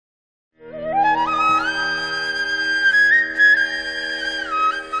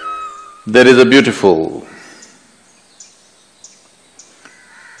There is a beautiful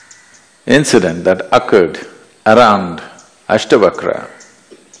incident that occurred around Ashtavakra.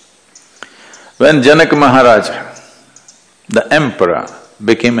 When Janaka Maharaja, the emperor,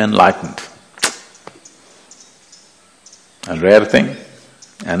 became enlightened. A rare thing,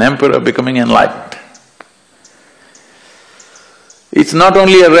 an emperor becoming enlightened. It's not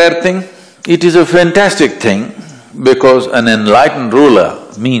only a rare thing, it is a fantastic thing because an enlightened ruler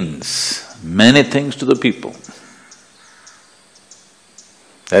means many things to the people.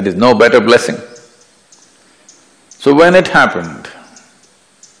 There is no better blessing. So when it happened,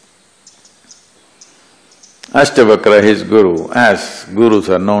 Ashtavakra, his guru, as gurus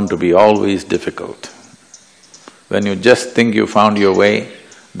are known to be always difficult. When you just think you found your way,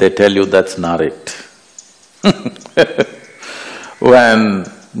 they tell you that's not it. When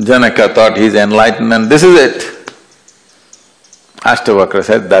Janaka thought he's enlightened and this is it, Ashtavakra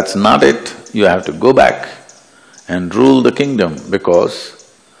said, that's not it, you have to go back and rule the kingdom because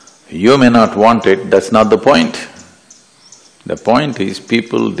you may not want it, that's not the point. The point is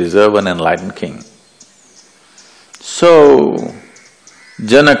people deserve an enlightened king. So,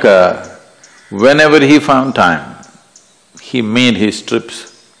 Janaka, whenever he found time, he made his trips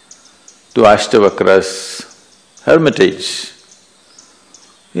to Ashtavakra's hermitage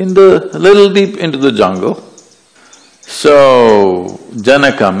in the… little deep into the jungle. So,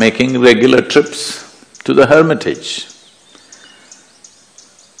 Janaka making regular trips to the hermitage.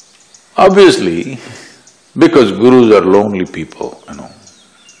 Obviously, because gurus are lonely people, you know.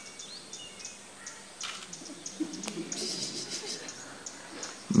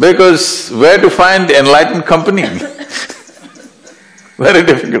 Because where to find enlightened company? Very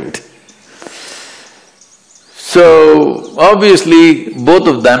difficult. So, obviously, both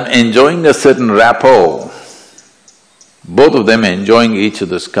of them enjoying a certain rapport, both of them enjoying each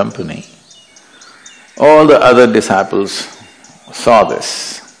other's company, all the other disciples saw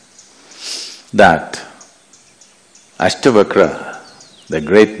this, that Ashtavakra, the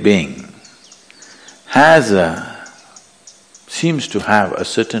great being, seems to have a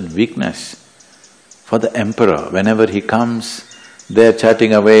certain weakness for the emperor. Whenever he comes, they're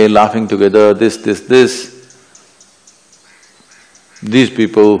chatting away, laughing together, this. These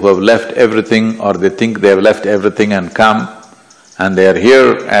people who have left everything or they think they have left everything and come and they are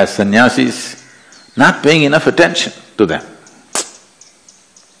here as sannyasis, not paying enough attention to them.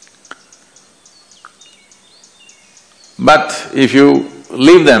 But if you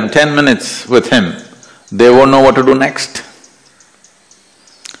leave them 10 minutes with him, they won't know what to do next.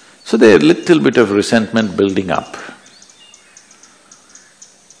 So there's a little bit of resentment building up.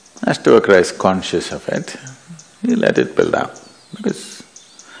 Ashtavakra is conscious of it, he let it build up, because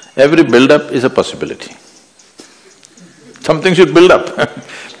every build-up is a possibility. Something should build up,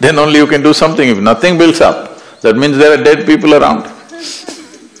 then only you can do something. If nothing builds up, that means there are dead people around,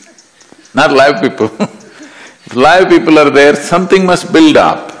 not live people. If live people are there, something must build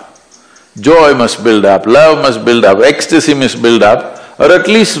up. Joy must build up, love must build up, ecstasy must build up, or at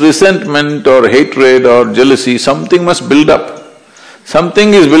least resentment or hatred or jealousy, something must build up.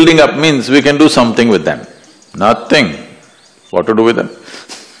 Something is building up means we can do something with them. Nothing. What to do with them?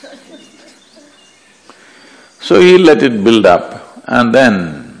 So he let it build up and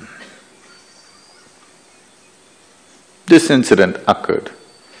then this incident occurred.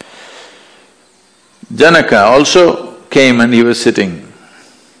 Janaka also came and he was sitting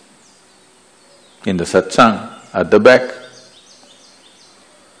in the satsang at the back.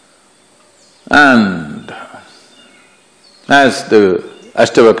 And as the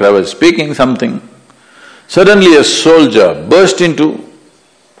Ashtavakra was speaking something, suddenly a soldier burst into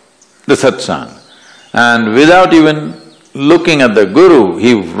the satsang and without even looking at the guru,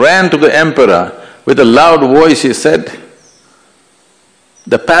 he ran to the emperor. With a loud voice he said,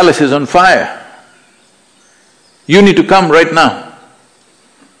 "The palace is on fire. You need to come right now."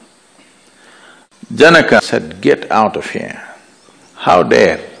 Janaka said, "Get out of here. How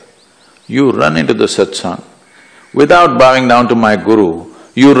dare you run into the satsang without bowing down to my guru,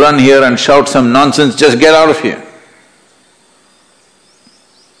 you run here and shout some nonsense, just get out of here."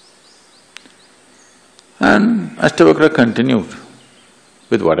 And Ashtavakra continued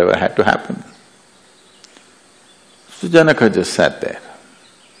with whatever had to happen. So Janaka just sat there,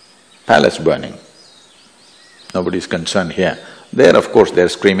 palace burning. Nobody's concerned here. There, of course, they're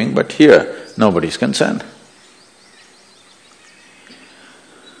screaming, but here, nobody's concerned.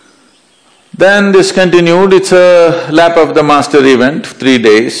 Then this continued, it's a lap of the master event, 3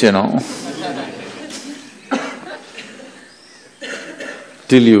 days, you know.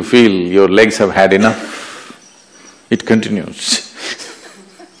 Till you feel your legs have had enough, it continues.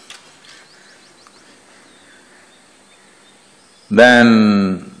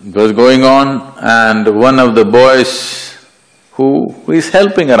 Then it was going on and one of the boys who is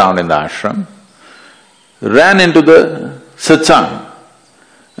helping around in the ashram ran into the satsang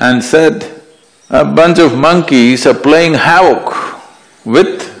and said, a bunch of monkeys are playing havoc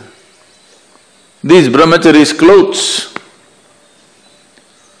with these brahmacharis' clothes.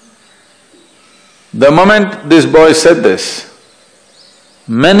 The moment this boy said this,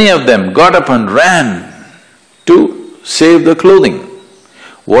 many of them got up and ran to save the clothing.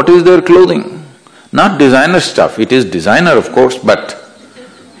 What is their clothing? Not designer stuff, it is designer of course, but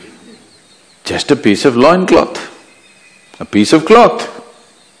just a piece of loincloth, a piece of cloth.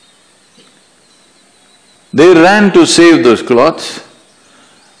 They ran to save those cloths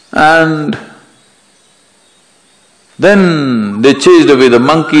and then they chased away the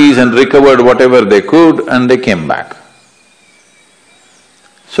monkeys and recovered whatever they could and they came back.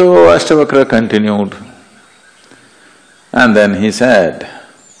 So Ashtavakra continued and then he said,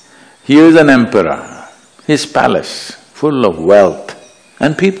 here is an emperor, his palace full of wealth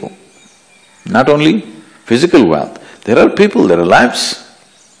and people. Not only physical wealth, there are people, there are lives,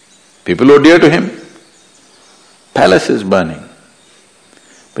 people who are dear to him. Palace is burning,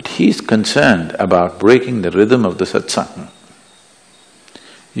 but he is concerned about breaking the rhythm of the satsang.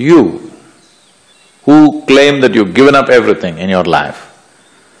 You, who claim that you've given up everything in your life,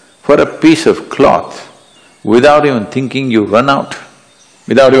 for a piece of cloth, without even thinking you run out,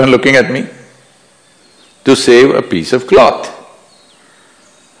 without even looking at me, to save a piece of cloth.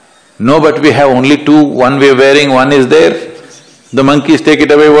 No, but we have only two, one we are wearing, one is there. The monkeys take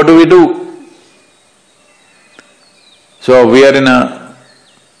it away, what do we do? So we are in a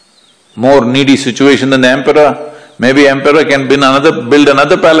more needy situation than the emperor. Maybe emperor can build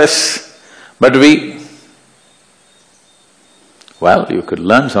another palace, but we… Well, you could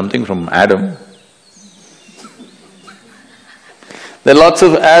learn something from Adam. There are lots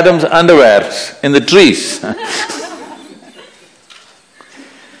of Adam's underwears in the trees.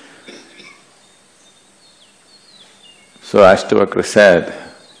 So Ashtavakra said,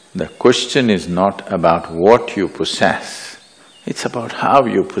 the question is not about what you possess, it's about how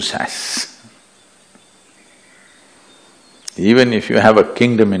you possess. Even if you have a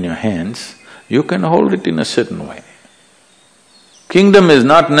kingdom in your hands, you can hold it in a certain way. Kingdom is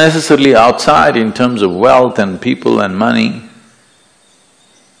not necessarily outside in terms of wealth and people and money.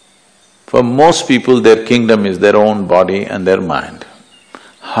 For most people, their kingdom is their own body and their mind.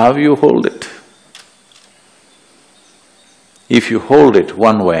 How you hold it? If you hold it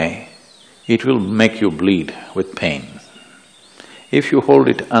one way, it will make you bleed with pain. If you hold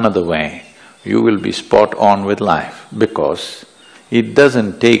it another way, you will be spot on with life because it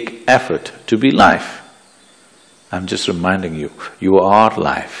doesn't take effort to be life. I'm just reminding you, you are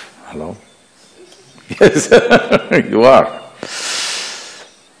life. Hello? Yes, you are.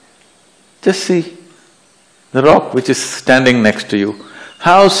 Just see the rock which is standing next to you,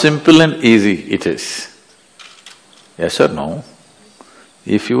 how simple and easy it is. Yes or no?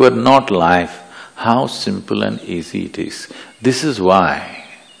 If you were not life, how simple and easy it is. This is why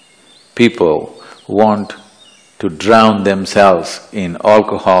people want to drown themselves in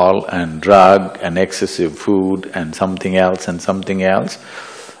alcohol and drug and excessive food and something else,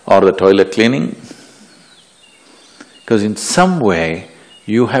 or the toilet cleaning. Because in some way,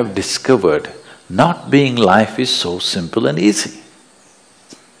 you have discovered not being life is so simple and easy.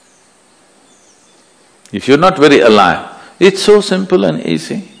 If you're not very alive, it's so simple and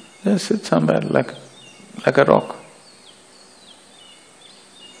easy, just sit somewhere like a rock.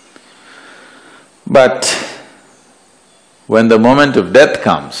 But when the moment of death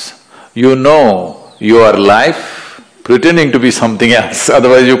comes, you know you are life pretending to be something else,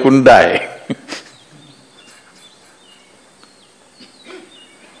 otherwise you couldn't die.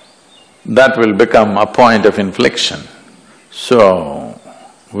 That will become a point of inflection. So,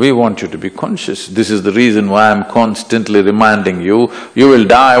 we want you to be conscious. This is the reason why I'm constantly reminding you, you will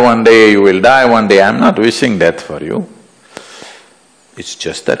die one day, you will die one day. I'm not wishing death for you. It's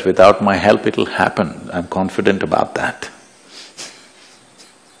just that without my help it'll happen, I'm confident about that.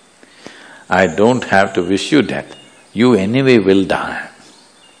 I don't have to wish you death, you anyway will die.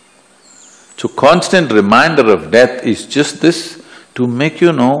 So constant reminder of death is just this, to make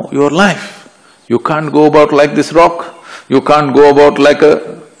you know your life. You can't go about like this rock, you can't go about like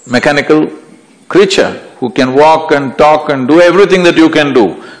a mechanical creature who can walk and talk and do everything that you can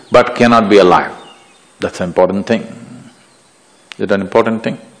do, but cannot be alive. That's an important thing. Is it an important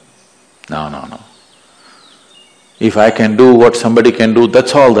thing? No, no, no. If I can do what somebody can do,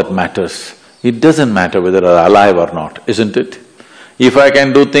 that's all that matters. It doesn't matter whether I'm alive or not, isn't it? If I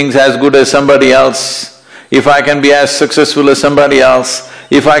can do things as good as somebody else, if I can be as successful as somebody else,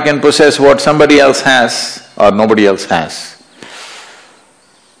 if I can possess what somebody else has or nobody else has,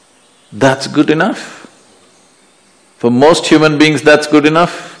 that's good enough. For most human beings, that's good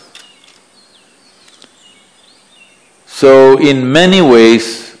enough. So, in many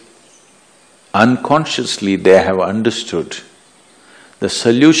ways, unconsciously they have understood the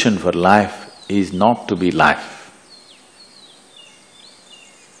solution for life is not to be life.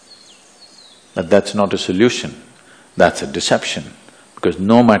 But that's not a solution, that's a deception. Because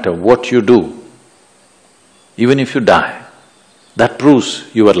no matter what you do, even if you die, that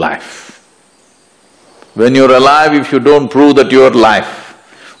proves your life. When you're alive, if you don't prove that you're life,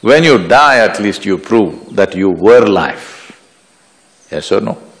 when you die at least you prove that you were life. Yes or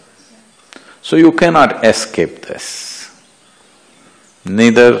no? So you cannot escape this.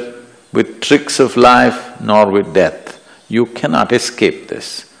 Neither with tricks of life nor with death, you cannot escape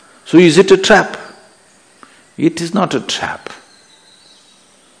this. So is it a trap? It is not a trap.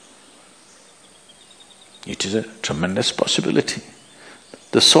 It is a tremendous possibility.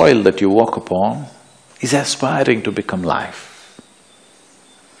 The soil that you walk upon is aspiring to become life.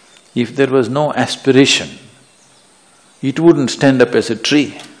 If there was no aspiration, it wouldn't stand up as a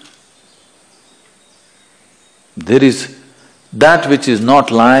tree. There is… that which is not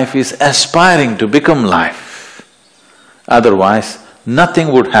life is aspiring to become life. Otherwise,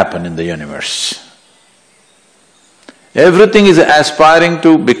 nothing would happen in the universe. Everything is aspiring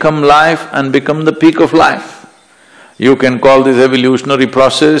to become life and become the peak of life. You can call this evolutionary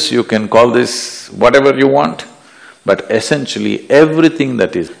process, you can call this whatever you want, but essentially everything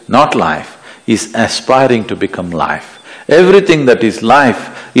that is not life is aspiring to become life. Everything that is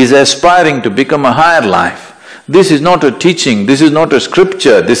life is aspiring to become a higher life. This is not a teaching, this is not a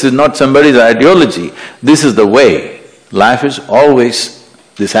scripture, this is not somebody's ideology, this is the way. Life is always…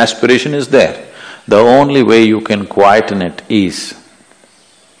 this aspiration is there. The only way you can quieten it is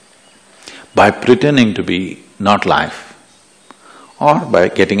by pretending to be not life or by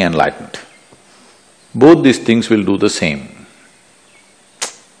getting enlightened. Both these things will do the same.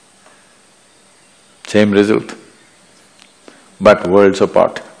 Same result, but worlds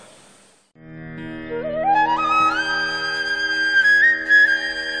apart.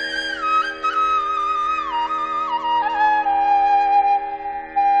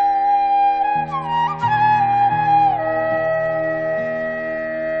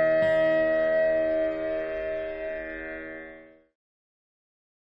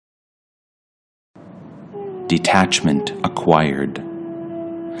 Detachment acquired,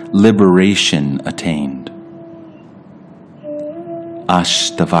 liberation attained.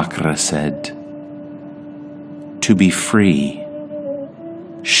 Ashtavakra said, "To be free,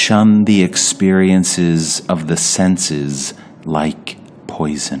 shun the experiences of the senses like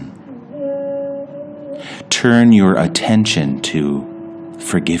poison. Turn your attention to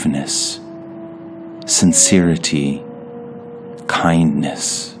forgiveness, sincerity,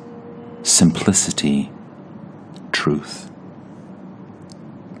 kindness, simplicity, truth.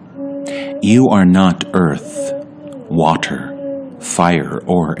 You are not earth, water, fire,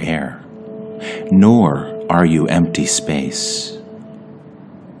 or air, nor are you empty space.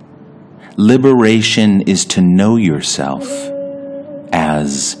 Liberation is to know yourself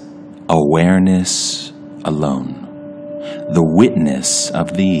as awareness alone, the witness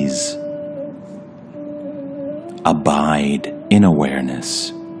of these. Abide in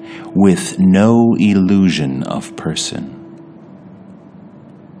awareness, with no illusion of person.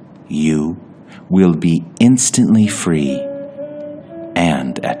 You will be instantly free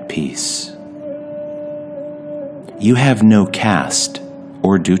and at peace. You have no caste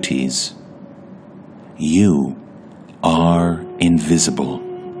or duties. You are invisible,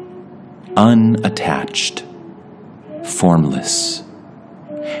 unattached, formless.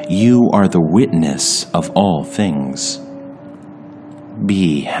 You are the witness of all things.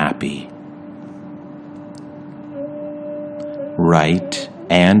 Be happy. Right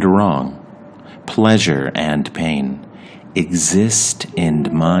and wrong, pleasure and pain, exist in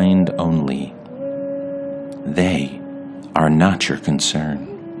mind only. They are not your concern.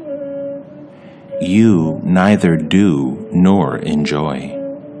 You neither do nor enjoy.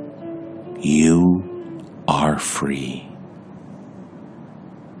 You are free.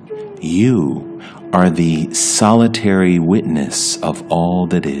 You are the solitary witness of all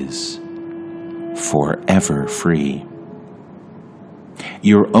that is, forever free.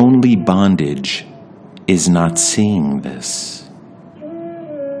 Your only bondage is not seeing this.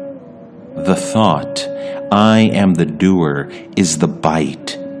 The thought, I am the doer, is the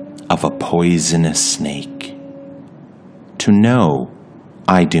bite of a poisonous snake. To know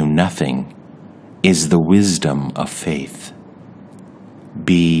I do nothing is the wisdom of faith.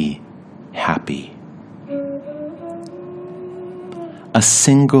 Be happy. A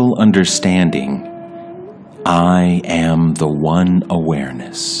single understanding, I am the one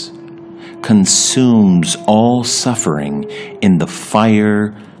awareness, consumes all suffering in the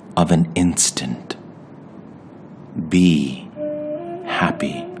fire of an instant. Be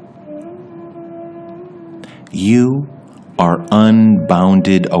happy. You are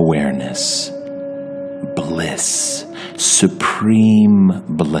unbounded awareness, bliss, supreme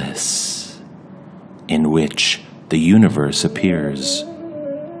bliss, in which the universe appears,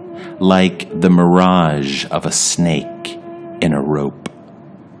 like the mirage of a snake in a rope.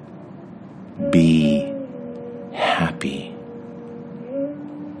 Be happy.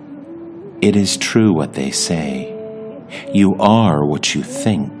 It is true what they say. You are what you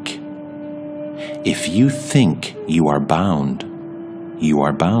think. If you think you are bound, you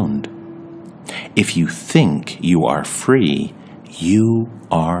are bound. If you think you are free, you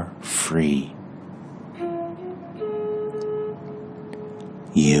are free.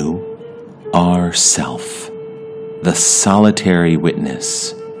 You are self, the solitary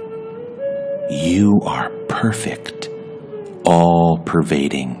witness. You are perfect,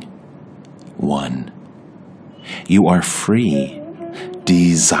 all-pervading, one. You are free,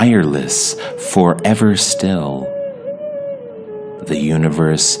 desireless, forever still. The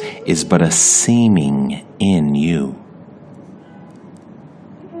universe is but a seeming in you.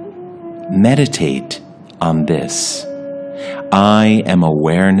 Meditate on this. I am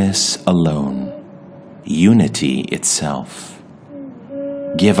awareness alone, unity itself.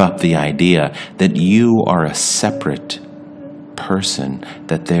 Give up the idea that you are a separate person,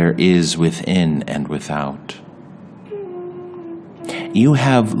 that there is within and without. You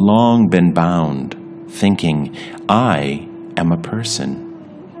have long been bound, thinking, I am a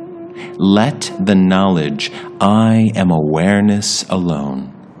person. Let the knowledge, I am awareness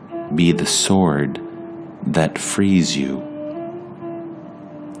alone, be the sword that frees you.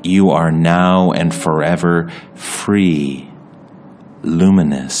 You are now and forever free,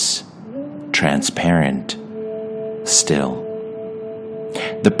 luminous, transparent, still.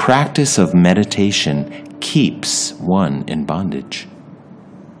 The practice of meditation keeps one in bondage.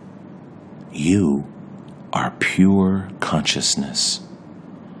 You are pure consciousness,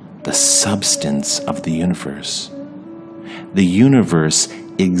 the substance of the universe. The universe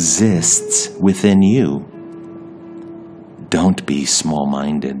exists within you. Don't be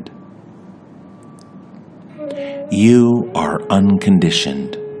small-minded. You are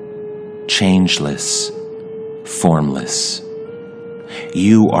unconditioned, changeless, formless.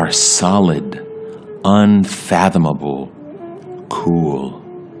 You are solid, unfathomable, cool.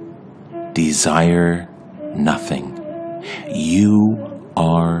 Desire nothing. You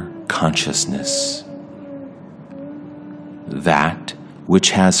are consciousness. That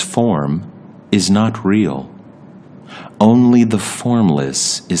which has form is not real. Only the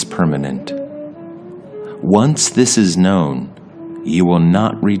formless is permanent. Once this is known, you will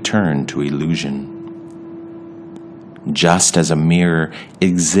not return to illusion. Just as a mirror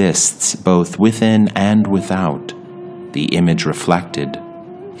exists both within and without, the image reflected,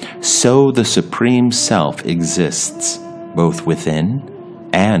 so the Supreme Self exists both within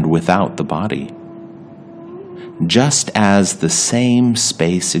and without the body. Just as the same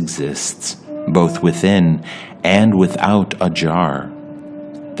space exists both within and without a jar,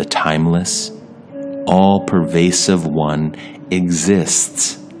 the timeless, all-pervasive one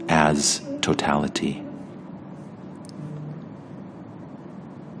exists as totality.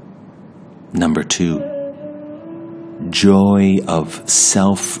 Number 2, joy of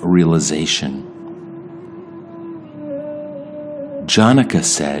self-realization. Janaka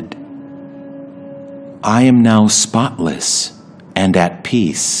said, I am now spotless and at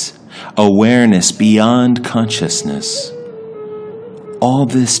peace, awareness beyond consciousness. All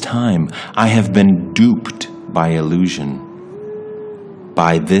this time I have been duped by illusion.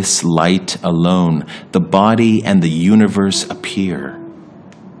 By this light alone, the body and the universe appear.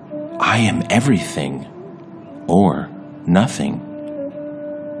 I am everything, or nothing.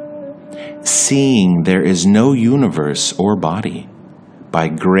 Seeing there is no universe or body, by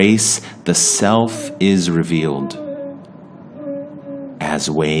grace the self is revealed. As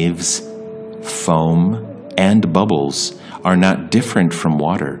waves, foam, and bubbles are not different from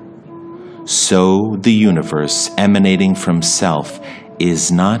water, so the universe emanating from self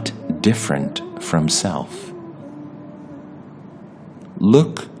is not different from self.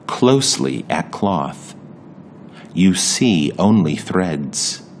 Look closely at cloth. You see only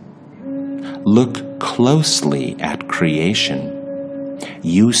threads. Look closely at creation.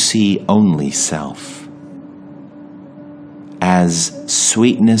 You see only self. As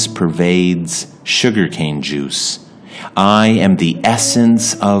sweetness pervades sugarcane juice, I am the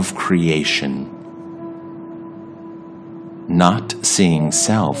essence of creation. Not seeing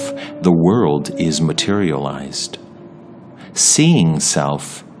self, the world is materialized. Seeing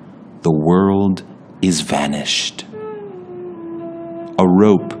self, the world is vanished. A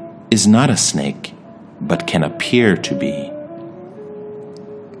rope is not a snake, but can appear to be.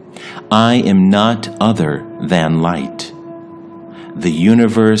 I am not other than light. The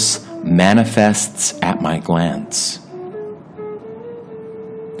universe manifests at my glance.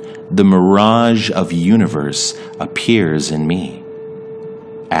 The mirage of universe appears in me,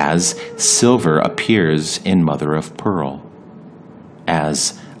 as silver appears in mother of pearl,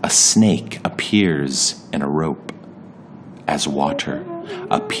 as a snake appears in a rope, as water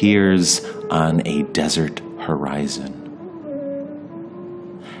appears on a desert horizon.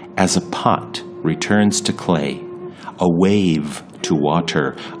 As a pot returns to clay, a wave to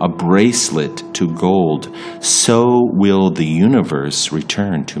water, a bracelet to gold, so will the universe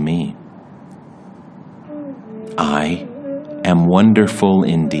return to me. I am wonderful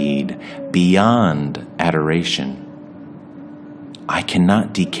indeed, beyond adoration. I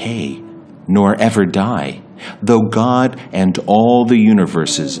cannot decay, nor ever die, though God and all the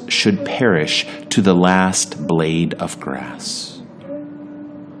universes should perish to the last blade of grass.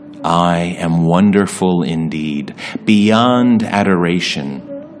 I am wonderful indeed, beyond adoration.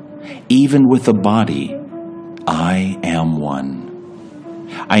 Even with a body, I am one.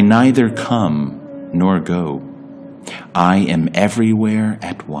 I neither come nor go. I am everywhere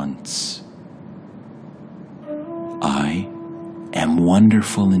at once. I am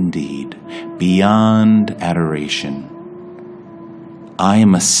wonderful indeed, beyond adoration. I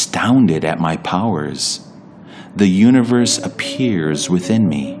am astounded at my powers. The universe appears within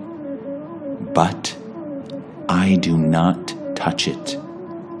me, but I do not touch it.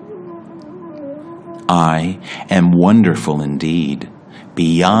 I am wonderful indeed,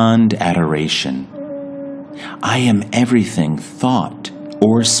 beyond adoration. I am everything thought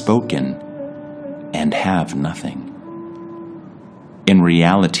or spoken, and have nothing. In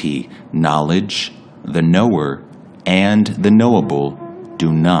reality, knowledge, the knower, and the knowable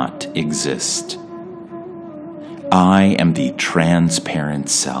do not exist. I am the transparent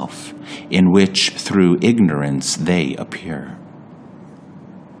self, in which through ignorance they appear.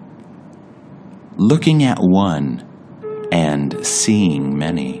 Looking at one and seeing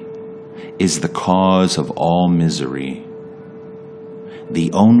many is the cause of all misery.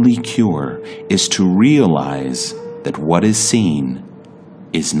 The only cure is to realize that what is seen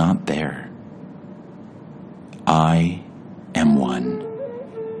is not there. I am one,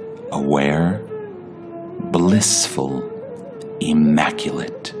 aware, blissful,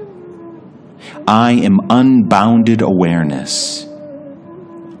 immaculate. I am unbounded awareness.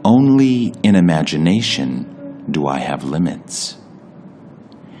 Only in imagination do I have limits.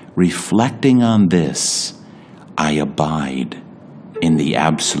 Reflecting on this, I abide in the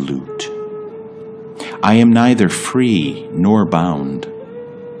Absolute. I am neither free nor bound.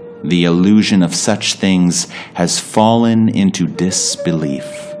 The illusion of such things has fallen into disbelief.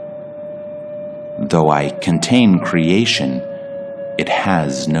 Though I contain creation, it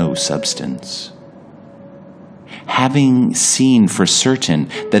has no substance. Having seen for certain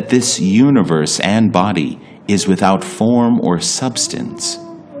that this universe and body is without form or substance,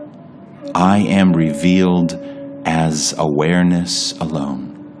 I am revealed as awareness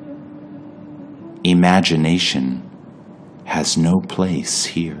alone. Imagination has no place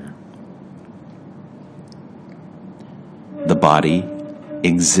here. The body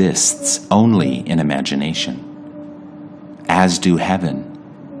exists only in imagination, as do heaven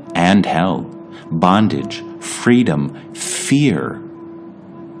and hell, bondage, freedom, fear.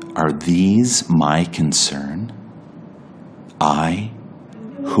 Are these my concern? I,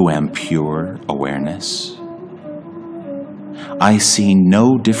 who am pure awareness? I see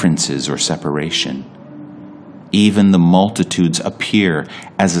no differences or separation. Even the multitudes appear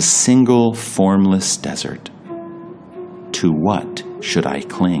as a single formless desert. To what should I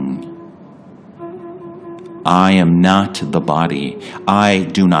cling? I am not the body. I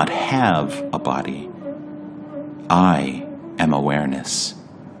do not have a body. I am awareness,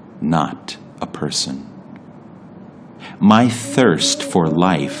 not a person. My thirst for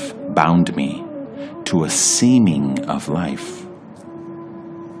life bound me to a seeming of life.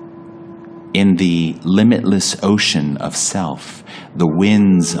 In the limitless ocean of self, the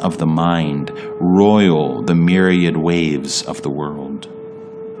winds of the mind roil the myriad waves of the world.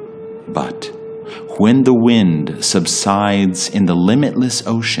 But When the wind subsides in the limitless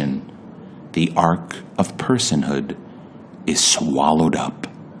ocean, the ark of personhood is swallowed up,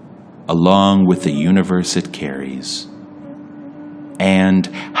 along with the universe it carries. And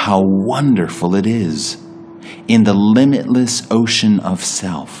how wonderful it is! In the limitless ocean of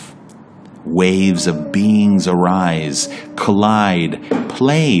self, waves of beings arise, collide,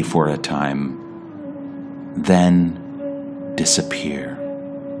 play for a time, then disappear,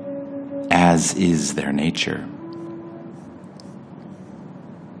 as is their nature.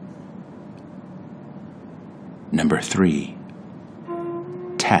 Number 3,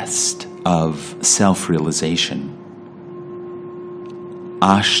 test of self-realization.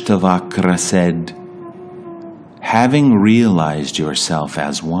 Ashtavakra said, having realized yourself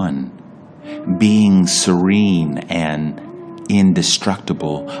as one, being serene and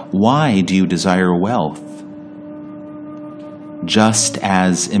indestructible, why do you desire wealth? Just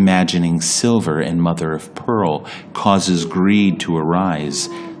as imagining silver in mother of pearl causes greed to arise,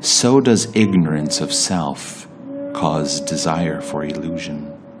 so does ignorance of self cause desire for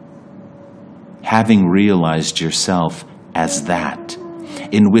illusion. Having realized yourself as that,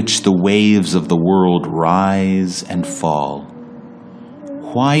 in which the waves of the world rise and fall,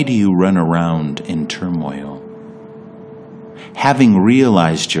 why do you run around in turmoil? Having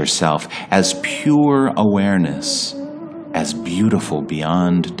realized yourself as pure awareness, as beautiful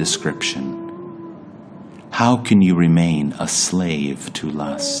beyond description, how can you remain a slave to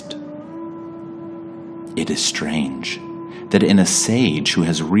lust? It is strange that in a sage who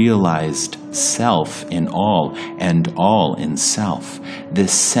has realized self in all and all in self,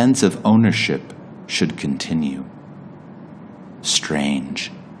 this sense of ownership should continue.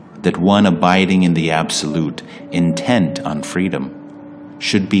 Strange that one abiding in the absolute, intent on freedom,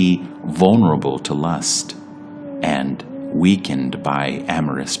 should be vulnerable to lust and weakened by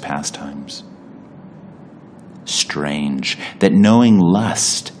amorous pastimes. Strange that knowing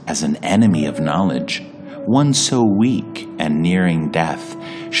lust as an enemy of knowledge, one so weak and nearing death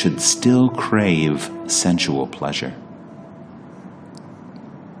should still crave sensual pleasure.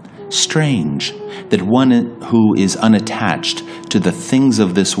 Strange that one who is unattached to the things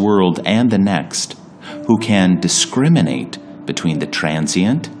of this world and the next, who can discriminate between the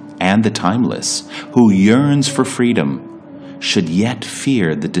transient and the timeless, who yearns for freedom, should yet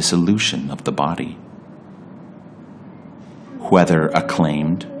fear the dissolution of the body. Whether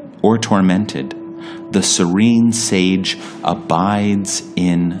acclaimed or tormented, the serene sage abides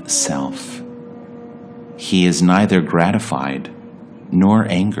in self. He is neither gratified nor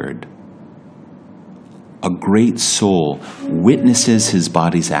angered. A great soul witnesses his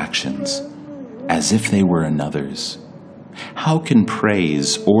body's actions as if they were another's. How can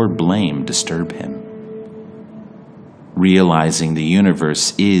praise or blame disturb him? Realizing the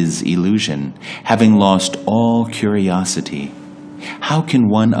universe is illusion, having lost all curiosity, how can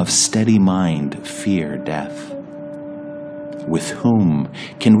one of steady mind fear death? With whom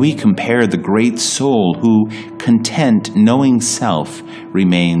can we compare the great soul who, content knowing self,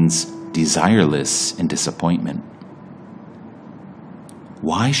 remains desireless in disappointment?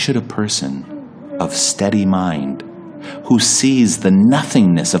 Why should a person of steady mind, who sees the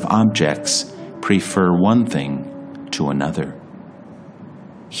nothingness of objects, prefer one thing to another?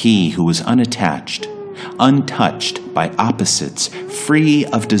 He who is unattached, untouched by opposites, free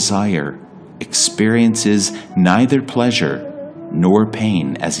of desire, experiences neither pleasure nor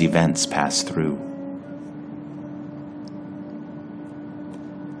pain as events pass through.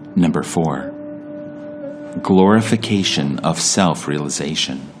 Number 4, glorification of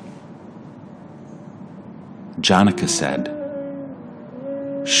self-realization. Janaka said,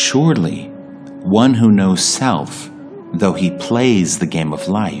 surely one who knows self, though he plays the game of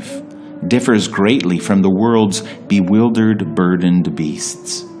life, differs greatly from the world's bewildered, burdened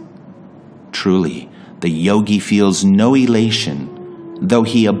beasts. Truly, the yogi feels no elation, though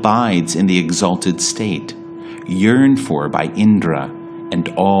he abides in the exalted state, yearned for by Indra and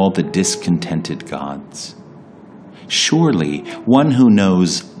all the discontented gods. Surely, one who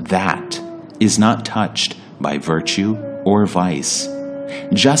knows that is not touched by virtue or vice,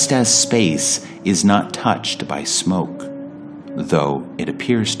 just as space is not touched by smoke, though it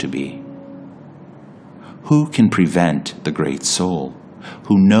appears to be. Who can prevent the great soul,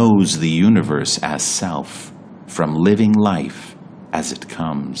 who knows the universe as self, from living life as it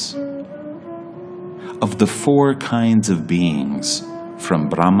comes? Of the 4 kinds of beings, from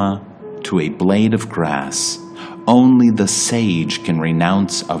Brahma to a blade of grass, only the sage can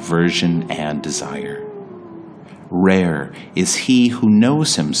renounce aversion and desire. Rare is he who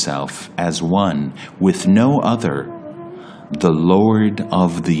knows himself as one with no other, the Lord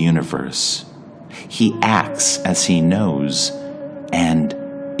of the universe, He acts as he knows and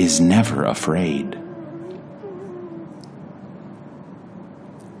is never afraid.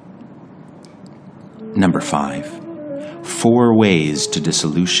 Number 5. 4 ways to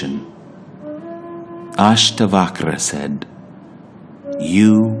dissolution. Ashtavakra said,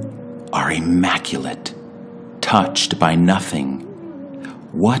 "You are immaculate, touched by nothing.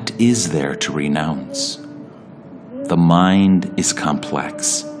 What is there to renounce? The mind is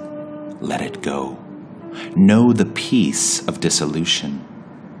complex. Let it go. Know the peace of dissolution.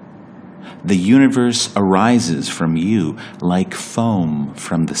 The universe arises from you like foam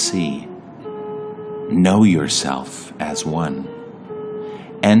from the sea. Know yourself as one.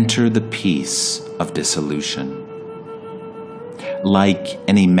 Enter the peace of dissolution. Like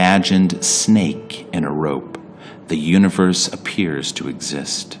an imagined snake in a rope, the universe appears to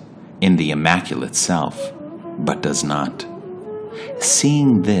exist in the immaculate self, but does not.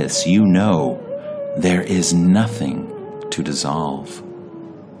 Seeing this, you know there is nothing to dissolve.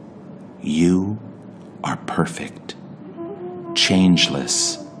 You are perfect,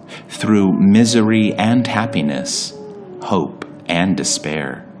 changeless, through misery and happiness, hope and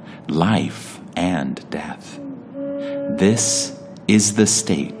despair, life and death. This is the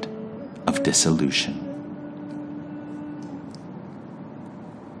state of dissolution.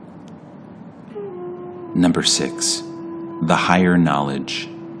 Number 6. The higher knowledge.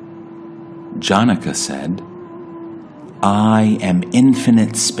 Janaka said, "I am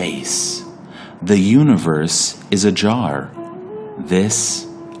infinite space. The universe is a jar. This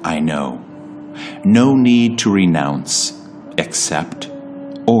I know. No need to renounce, accept,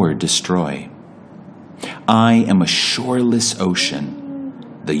 or destroy. I am a shoreless ocean.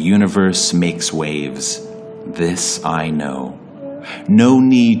 The universe makes waves. This I know. No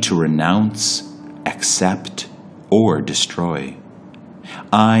need to renounce, accept, or destroy.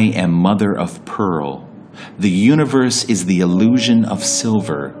 I am mother of pearl. The universe is the illusion of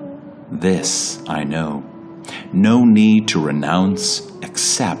silver. This I know. No need to renounce,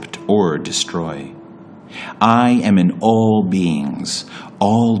 accept, or destroy. I am in all beings.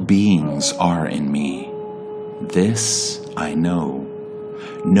 All beings are in me. This I know.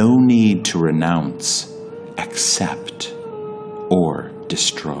 No need to renounce, accept, or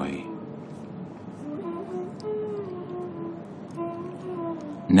destroy."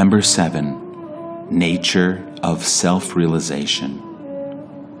 Number 7. Nature of self-realization.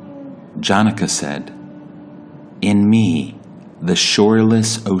 Janaka said, "In me, the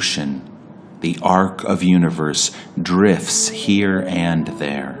shoreless ocean, the arc of universe drifts here and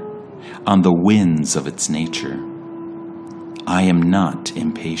there, on the winds of its nature. I am not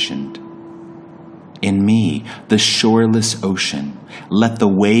impatient. In me, the shoreless ocean, let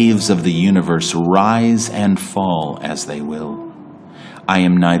the waves of the universe rise and fall as they will. I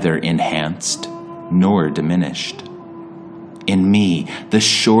am neither enhanced nor diminished. In me, the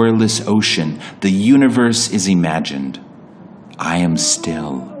shoreless ocean, the universe is imagined. I am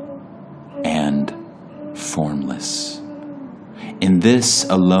still and formless. In this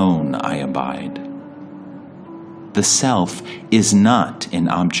alone I abide. The self is not in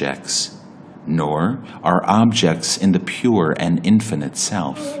objects, nor are objects in the pure and infinite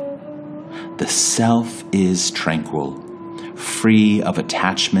self. The self is tranquil, free of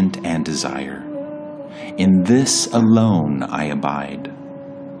attachment and desire. In this alone I abide.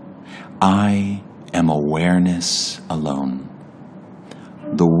 I am awareness alone.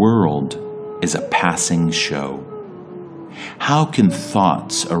 The world is a passing show. How can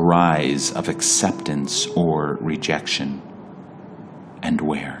thoughts arise of acceptance or rejection? And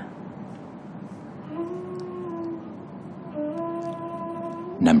where?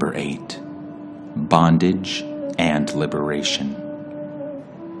 Number 8. Bondage and liberation.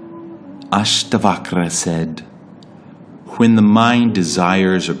 Ashtavakra said, "When the mind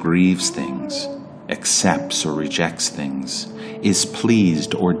desires or grieves things, accepts or rejects things, is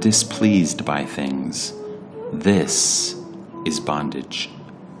pleased or displeased by things, this is bondage.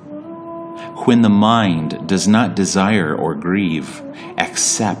 When the mind does not desire or grieve,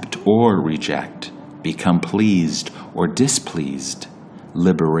 accept or reject, become pleased or displeased,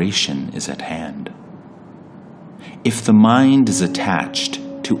 liberation is at hand. If the mind is attached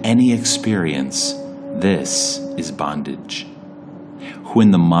to any experience, this is bondage.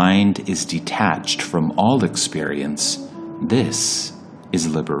 When the mind is detached from all experience, this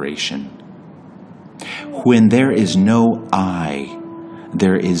is liberation. When there is no I,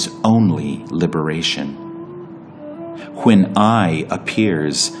 there is only liberation. When I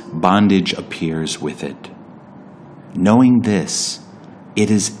appears, bondage appears with it. Knowing this, it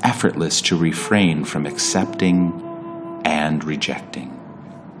is effortless to refrain from accepting and rejecting."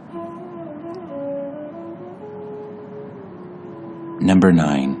 Number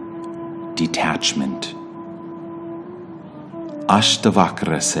 9, detachment.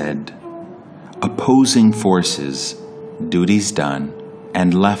 Ashtavakra said, opposing forces, duties done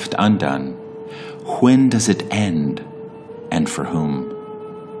and left undone, when does it end and for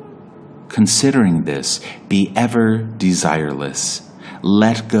whom? Considering this, be ever desireless,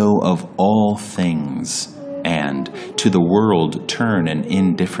 let go of all things, and to the world turn an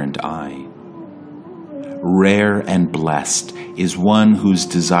indifferent eye. Rare and blessed is one whose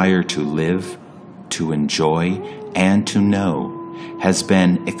desire to live, to enjoy, and to know has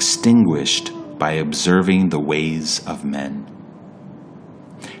been extinguished by observing the ways of men.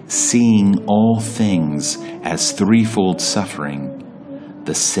 Seeing all things as threefold suffering,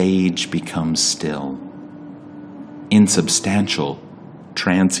 the sage becomes still. Insubstantial,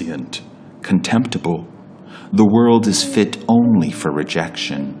 transient, contemptible, the world is fit only for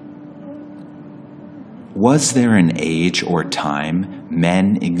rejection. Was there an age or time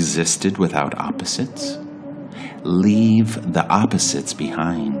men existed without opposites? Leave the opposites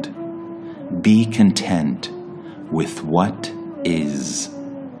behind. Be content with what is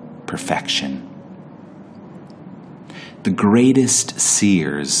perfection. The greatest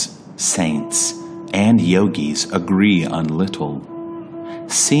seers, saints, and yogis agree on little.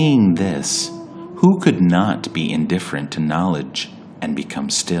 Seeing this, who could not be indifferent to knowledge and become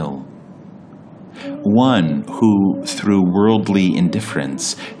still? One who, through worldly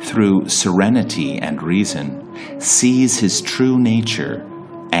indifference, through serenity and reason, sees his true nature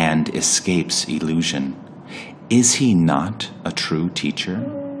and escapes illusion, is he not a true teacher?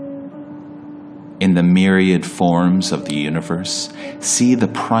 In the myriad forms of the universe, see the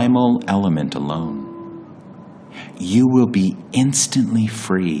primal element alone. You will be instantly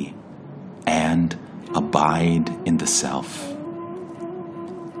free and abide in the self.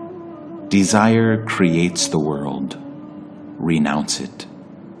 Desire creates the world. Renounce it.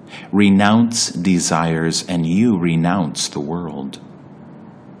 Renounce desires and you renounce the world.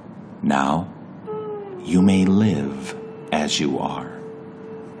 Now, you may live as you are.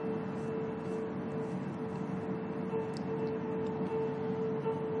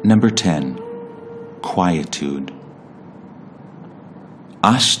 Number 10, quietude.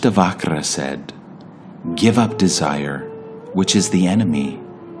 Ashtavakra said, give up desire, which is the enemy.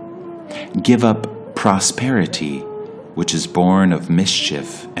 Give up prosperity, which is born of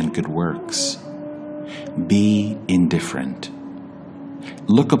mischief and good works. Be indifferent.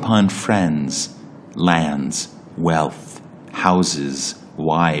 Look upon friends, lands, wealth, houses,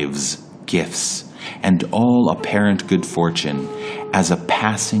 wives, gifts, and all apparent good fortune as a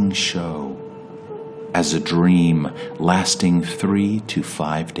passing show, as a dream lasting 3 to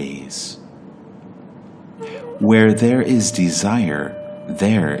 5 days. Where there is desire,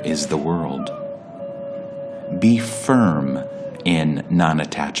 there is the world. Be firm in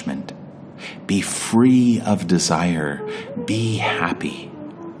non-attachment. Be free of desire. Be happy.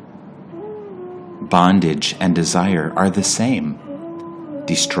 Bondage and desire are the same.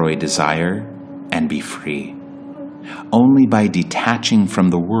 Destroy desire and be free. Only by detaching from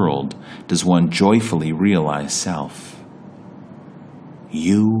the world does one joyfully realize self.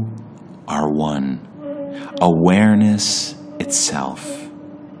 You are one. Awareness itself.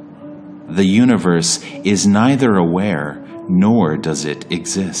 The universe is neither aware nor does it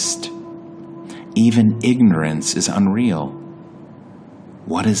exist. Even ignorance is unreal.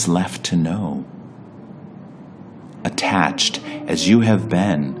 What is left to know? Attached as you have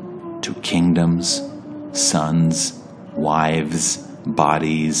been to kingdoms, sons, wives,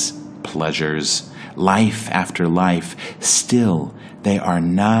 bodies, pleasures, life after life, still they are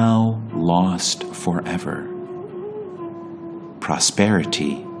now lost forever.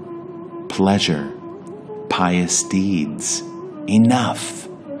 Prosperity, pleasure, pious deeds, enough.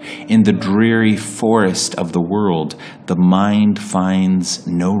 In the dreary forest of the world, the mind finds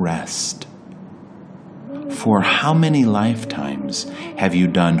no rest. For how many lifetimes have you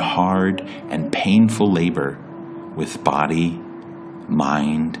done hard and painful labor with body,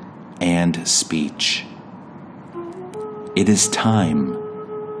 mind, and speech? It is time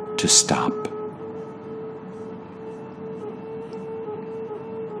to stop.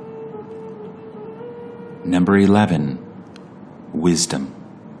 Number 11, wisdom.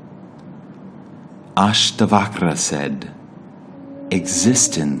 Ashtavakra said,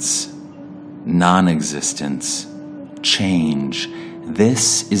 existence, non-existence, change,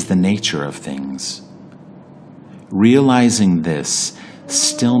 this is the nature of things. Realizing this,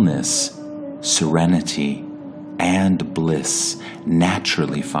 stillness, serenity, and bliss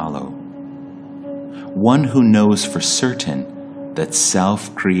naturally follow. One who knows for certain that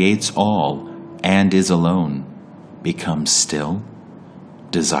self creates all and is alone becomes still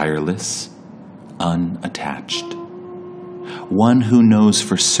desireless, unattached. One who knows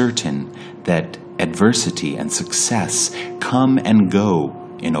for certain that adversity and success come and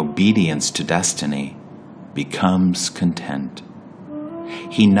go in obedience to destiny becomes content.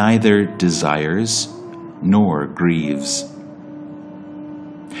 He neither desires nor grieves.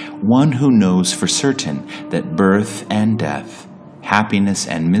 One who knows for certain that birth and death, happiness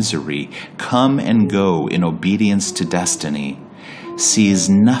and misery come and go in obedience to destiny sees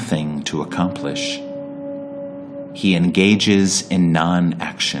nothing to accomplish. He engages in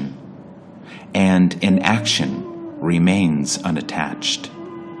non-action, and in action remains unattached.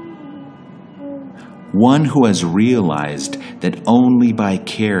 One who has realized that only by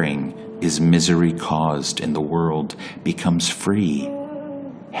caring is misery caused in the world becomes free,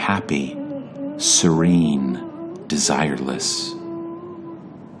 happy, serene, desireless.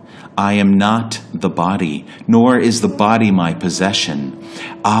 I am not the body, nor is the body my possession.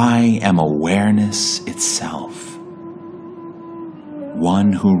 I am awareness itself.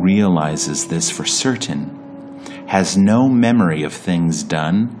 One who realizes this for certain has no memory of things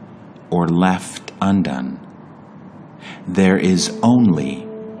done or left undone. There is only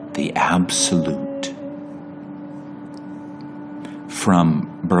the Absolute.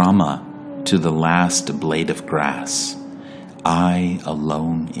 From Brahma to the last blade of grass, I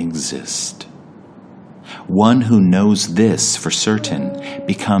alone exist. One who knows this for certain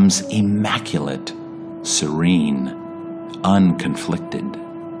becomes immaculate, serene, unconflicted.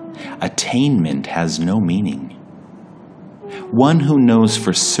 Attainment has no meaning. One who knows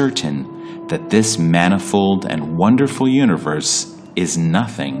for certain that this manifold and wonderful universe is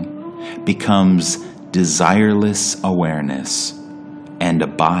nothing becomes desireless awareness and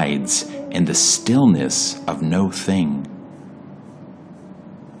abides in the stillness of no thing.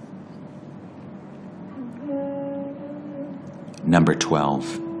 Number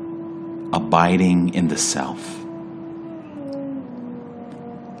 12, abiding in the self.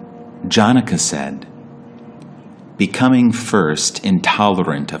 Janaka said, becoming first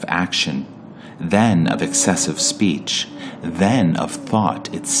intolerant of action, then of excessive speech, then of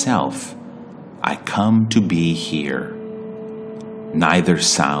thought itself, I come to be here. Neither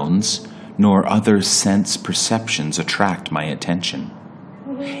sounds nor other sense perceptions attract my attention.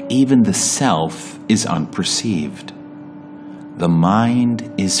 Even the self is unperceived. The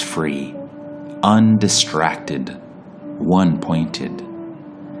mind is free, undistracted, one-pointed,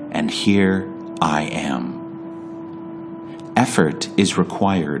 and here I am. Effort is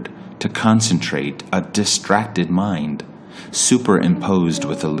required to concentrate a distracted mind, superimposed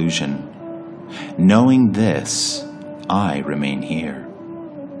with illusion. Knowing this, I remain here.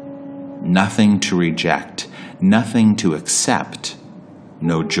 Nothing to reject, nothing to accept,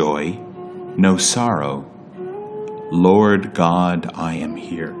 no joy, no sorrow. Lord God, I am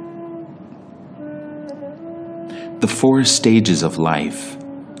here. The 4 stages of life,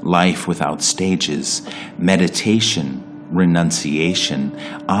 life without stages, meditation, renunciation,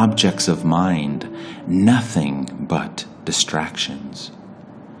 objects of mind, nothing but distractions.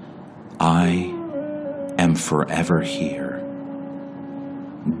 I am forever here.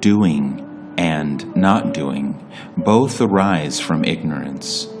 Doing and not doing both arise from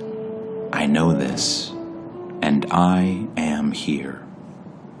ignorance. I know this, and I am here.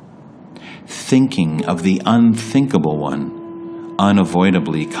 Thinking of the unthinkable one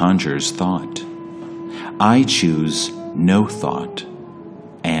unavoidably conjures thought. I choose no thought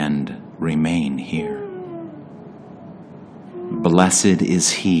and remain here. Blessed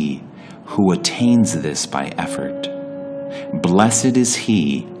is he who attains this by effort. Blessed is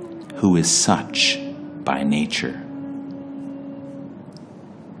he who is such by nature.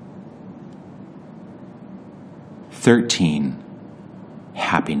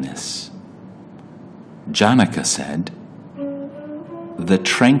 Happiness. Janaka said, the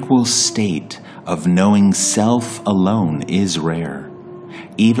tranquil state of knowing self alone is rare,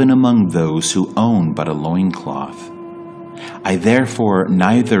 even among those who own but a loincloth. I therefore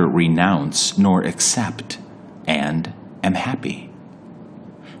neither renounce nor accept, and am happy.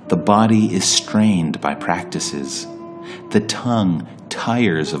 The body is strained by practices. The tongue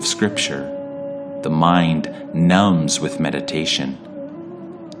tires of scripture. The mind numbs with meditation.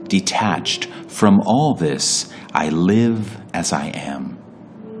 Detached from all this, I live as I am.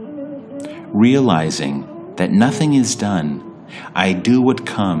 Realizing that nothing is done, I do what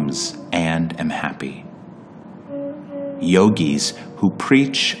comes and am happy. Yogis who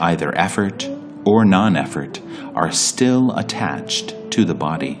preach either effort or non-effort are still attached to the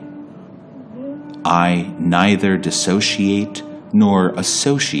body. I neither dissociate nor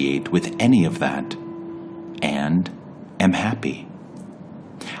associate with any of that, and am happy.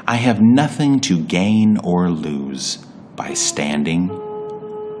 I have nothing to gain or lose by standing,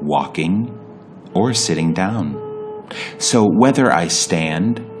 walking, or sitting down. So whether I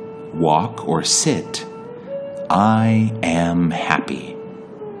stand, walk, or sit, I am happy.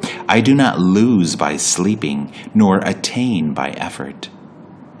 I do not lose by sleeping, nor attain by effort.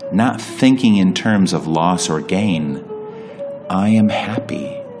 Not thinking in terms of loss or gain, I am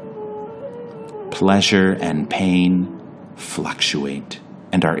happy. Pleasure and pain fluctuate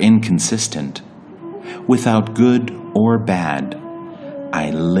and are inconsistent. Without good or bad,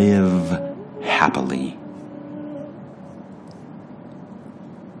 I live happily.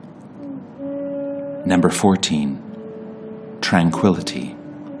 Number 14, tranquility.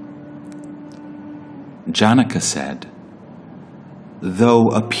 Janaka said, though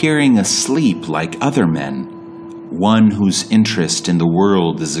appearing asleep like other men, one whose interest in the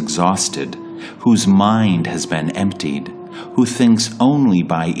world is exhausted, whose mind has been emptied, who thinks only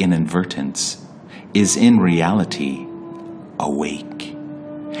by inadvertence, is in reality awake.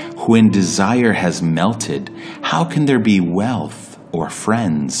 When desire has melted, how can there be wealth or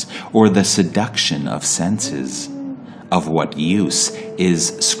friends or the seduction of senses? Of what use is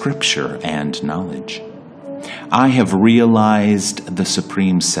scripture and knowledge? I have realized the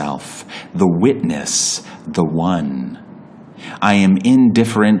Supreme Self, the witness, the One. I am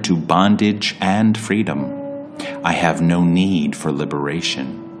indifferent to bondage and freedom. I have no need for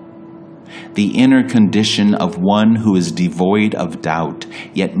liberation. The inner condition of one who is devoid of doubt,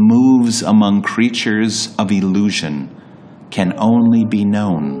 yet moves among creatures of illusion, can only be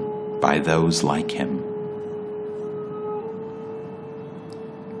known by those like him.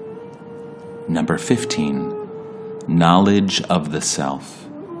 Number 15, knowledge of the self.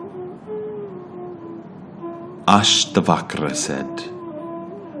 Ashtavakra said,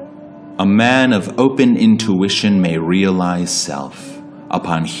 a man of open intuition may realize self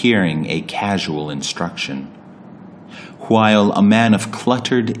upon hearing a casual instruction, while a man of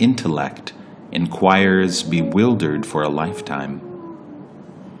cluttered intellect inquires bewildered for a lifetime.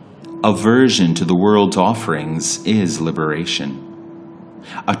 Aversion to the world's offerings is liberation.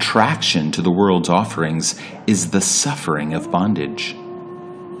 Attraction to the world's offerings is the suffering of bondage.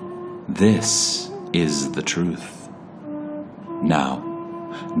 This is the truth. Now,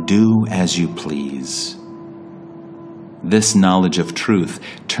 do as you please. This knowledge of truth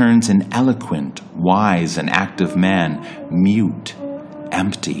turns an eloquent, wise, and active man mute,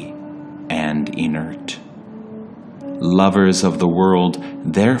 empty, and inert. Lovers of the world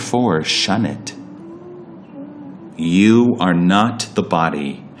therefore shun it. You are not the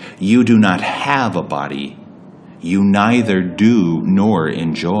body. You do not have a body. You neither do nor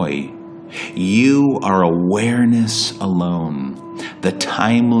enjoy. You are awareness alone, the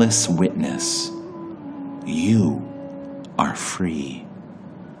timeless witness. You are free.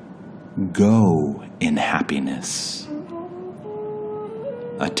 Go in happiness.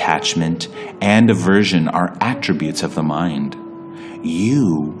 Attachment and aversion are attributes of the mind.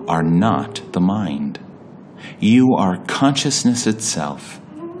 You are not the mind. You are consciousness itself,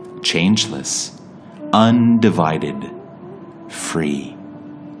 changeless, undivided, free.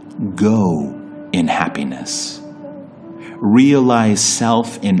 Go in happiness. Realize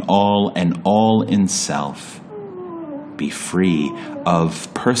self in all and all in self. Be free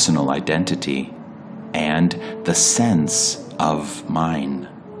of personal identity and the sense of mine.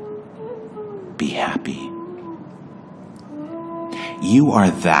 Be happy. You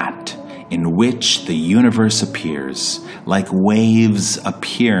are that in which the universe appears, like waves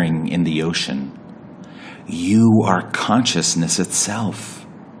appearing in the ocean. You are consciousness itself.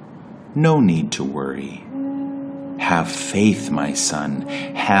 No need to worry. Have faith, my son.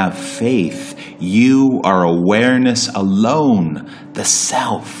 Have faith. You are awareness alone, the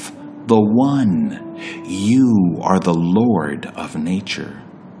self, the one. You are the Lord of nature.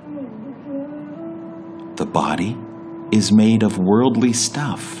 The body is made of worldly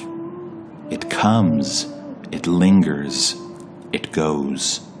stuff. It comes, it lingers, it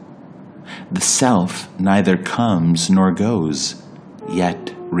goes. The self neither comes nor goes,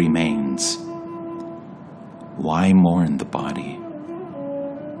 yet remains. Why mourn the body?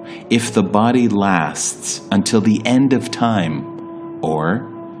 If the body lasts until the end of time, or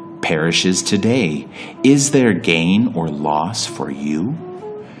perishes today, is there gain or loss for you?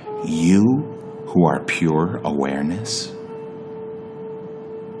 You who are pure awareness?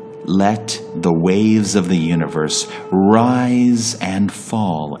 Let the waves of the universe rise and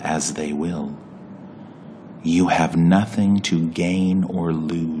fall as they will. You have nothing to gain or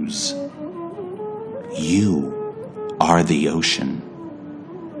lose. You are the ocean.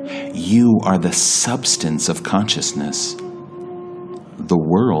 You are the substance of consciousness. the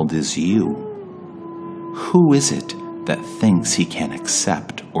world is you. Who is it that thinks he can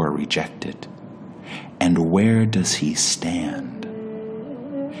accept or reject it? And where does he stand?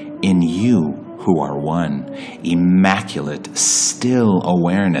 In you, who are one, immaculate, still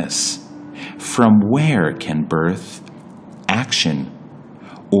awareness, from where can birth, action,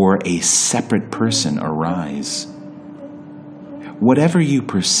 or a separate person arise? Whatever you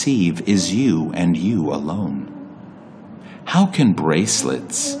perceive is you and you alone. How can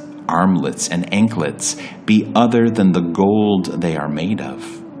bracelets, armlets, and anklets be other than the gold they are made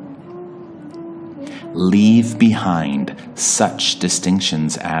of? Leave behind such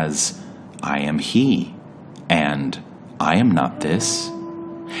distinctions as I am he and I am not this.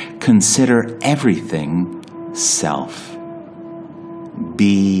 Consider everything self.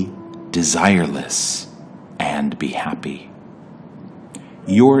 Be desireless and be happy.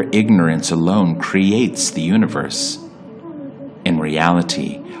 Your ignorance alone creates the universe. In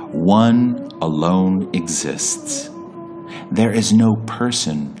reality, one alone exists. There is no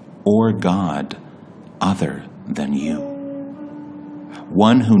person or God other than you.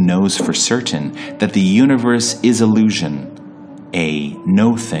 One who knows for certain that the universe is illusion, a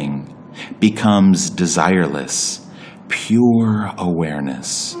no thing, becomes desireless, pure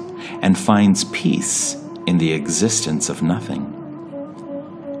awareness, and finds peace in the existence of nothing.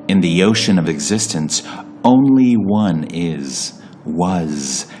 In the ocean of existence, only one is,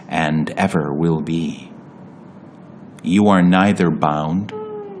 was, and ever will be. You are neither bound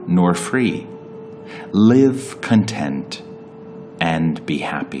nor free. Live content and be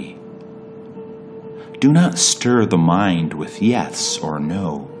happy. Do not stir the mind with yes or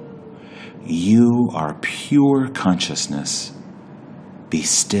no. You are pure consciousness. Be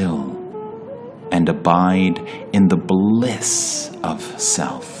still and abide in the bliss of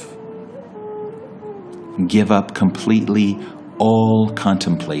self. Give up completely all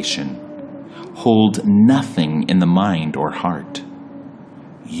contemplation. Hold nothing in the mind or heart.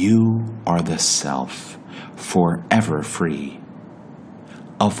 You are the self, forever free.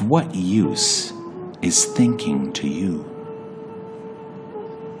 Of what use is thinking to you?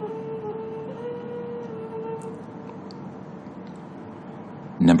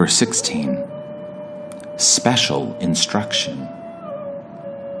 Number 16. Special instruction.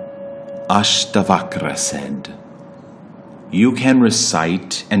 Ashtavakra said, "You can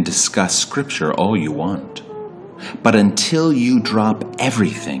recite and discuss scripture all you want, but until you drop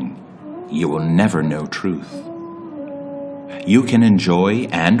everything, you will never know truth. You can enjoy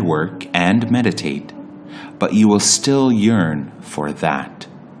and work and meditate, but you will still yearn for that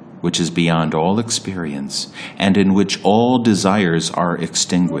which is beyond all experience and in which all desires are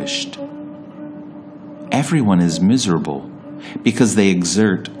extinguished. Everyone is miserable because they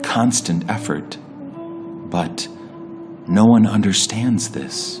exert constant effort, but no one understands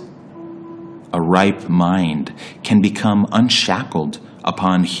this. A ripe mind can become unshackled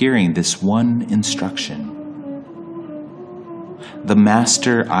upon hearing this one instruction. The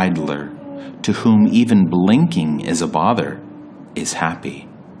master idler, to whom even blinking is a bother, is happy,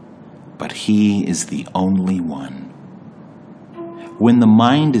 but he is the only one. When the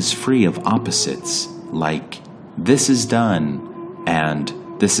mind is free of opposites, like this is done and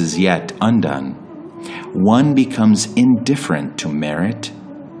this is yet undone, one becomes indifferent to merit,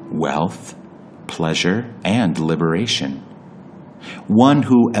 wealth, pleasure, and liberation. One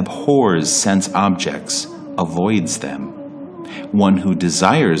who abhors sense objects avoids them. One who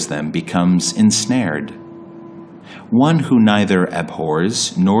desires them becomes ensnared. One who neither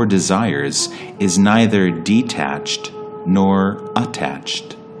abhors nor desires is neither detached nor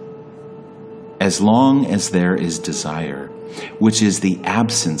attached. As long as there is desire, which is the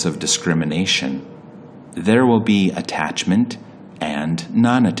absence of discrimination, there will be attachment and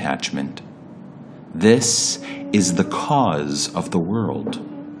non-attachment. This is the cause of the world.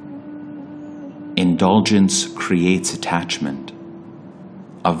 Indulgence creates attachment.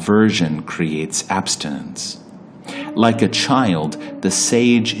 Aversion creates abstinence. Like a child, the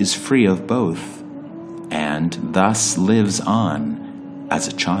sage is free of both, and thus lives on as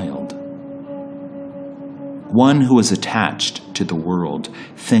a child. One who is attached to the world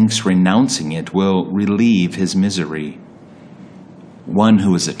thinks renouncing it will relieve his misery. One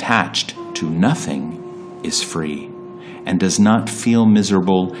who is attached to nothing is free and does not feel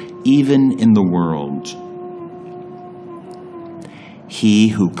miserable even in the world. He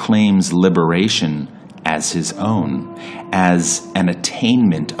who claims liberation as his own, as an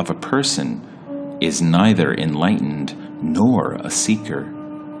attainment of a person, is neither enlightened nor a seeker.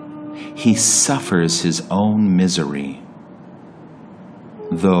 He suffers his own misery.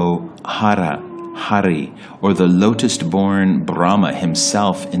 Though hara Hari, or the lotus-born Brahma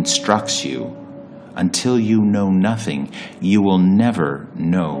himself instructs you, until you know nothing, you will never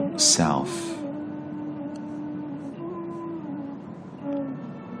know self.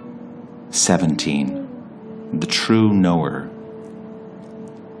 17. The true knower.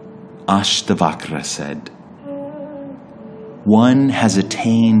 Ashtavakra said, "One has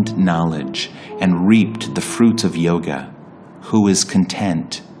attained knowledge and reaped the fruits of yoga, who is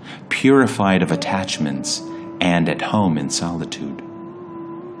content, purified of attachments, and at home in solitude.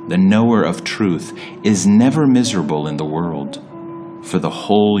 The knower of truth is never miserable in the world, for the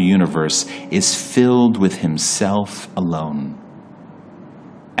whole universe is filled with himself alone.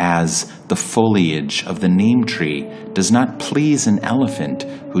 As the foliage of the neem tree does not please an elephant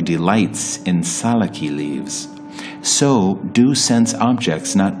who delights in salaki leaves, so do sense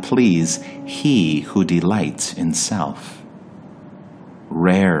objects not please he who delights in self.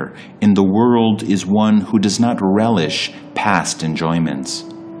 Rare in the world is one who does not relish past enjoyments,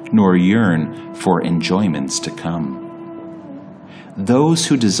 nor yearn for enjoyments to come. Those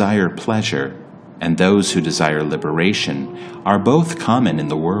who desire pleasure and those who desire liberation are both common in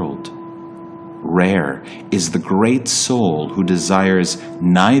the world. Rare is the great soul who desires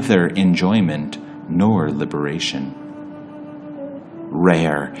neither enjoyment nor liberation.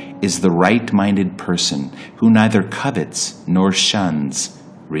 Rare is the right-minded person who neither covets nor shuns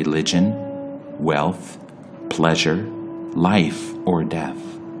religion, wealth, pleasure, life, or death.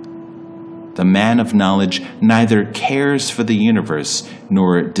 The man of knowledge neither cares for the universe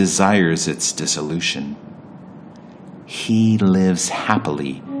nor desires its dissolution. He lives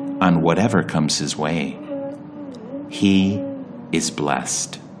happily on whatever comes his way. He is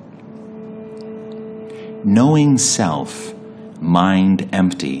blessed. Knowing self, mind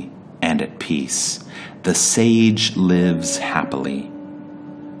empty and at peace, the sage lives happily,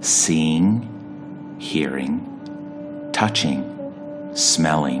 seeing, hearing, touching,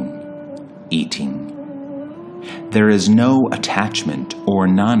 smelling, eating. There is no attachment or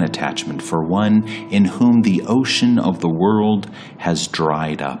non-attachment for one in whom the ocean of the world has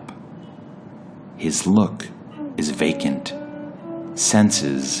dried up. His look is vacant,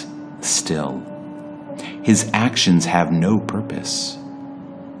 senses still. His actions have no purpose.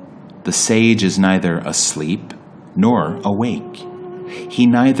 The sage is neither asleep nor awake. He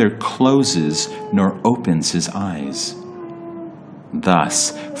neither closes nor opens his eyes.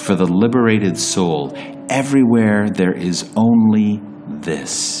 Thus, for the liberated soul, everywhere there is only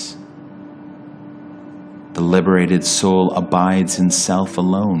this. The liberated soul abides in self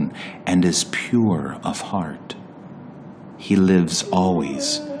alone and is pure of heart. He lives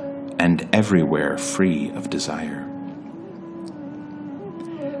always and everywhere free of desire.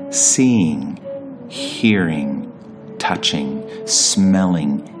 Seeing, hearing, touching,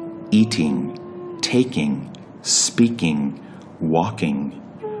 smelling, eating, taking, speaking, walking,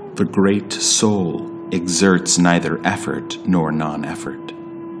 the great soul exerts neither effort nor non-effort.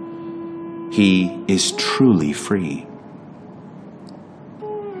 He is truly free.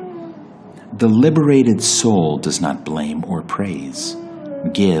 The liberated soul does not blame or praise,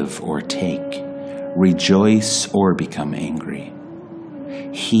 give or take, rejoice or become angry.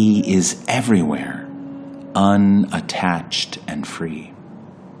 He is everywhere, unattached and free.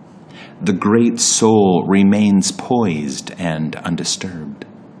 The great soul remains poised and undisturbed,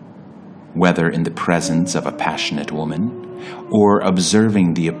 whether in the presence of a passionate woman or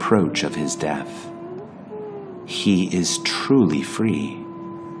observing the approach of his death. He is truly free.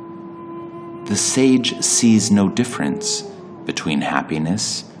 The sage sees no difference between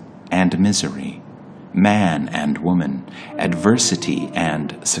happiness and misery, man and woman, adversity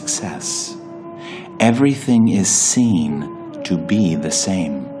and success. Everything is seen to be the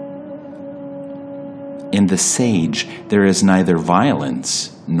same. In the sage, there is neither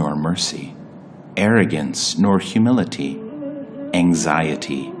violence nor mercy, arrogance nor humility,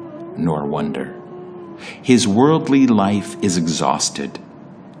 anxiety nor wonder. His worldly life is exhausted.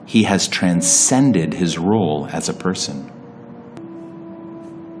 He has transcended his role as a person.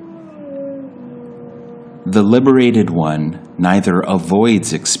 The liberated one neither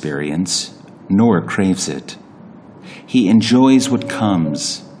avoids experience nor craves it. He enjoys what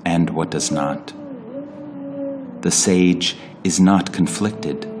comes and what does not. The sage is not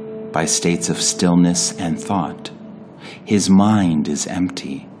conflicted by states of stillness and thought. His mind is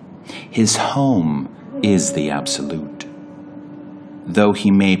empty. His home is the absolute. Though he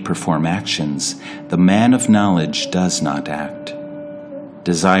may perform actions, the man of knowledge does not act.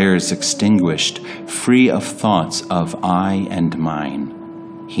 Desires extinguished, free of thoughts of I and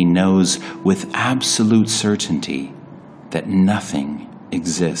mine, he knows with absolute certainty that nothing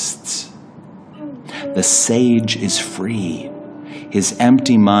exists. The sage is free. His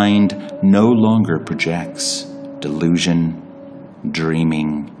empty mind no longer projects delusion,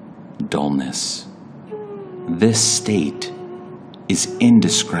 dreaming, dullness. This state is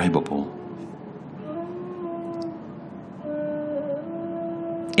indescribable.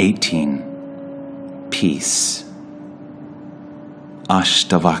 18. Peace.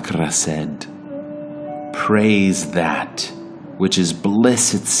 Ashtavakra said, "Praise that which is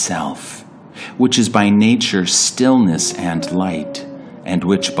bliss itself, which is by nature stillness and light, and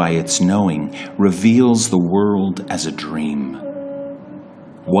which by its knowing reveals the world as a dream.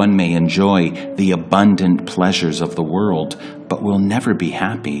 One may enjoy the abundant pleasures of the world, but will never be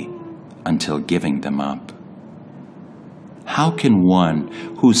happy until giving them up. How can one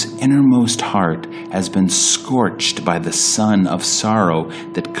whose innermost heart has been scorched by the sun of sorrow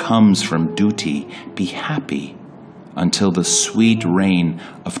that comes from duty be happy until the sweet rain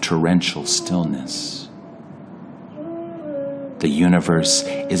of torrential stillness? The universe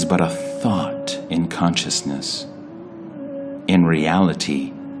is but a thought in consciousness. In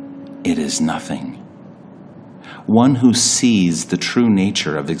reality, it is nothing. One who sees the true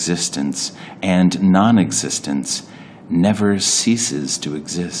nature of existence and non-existence never ceases to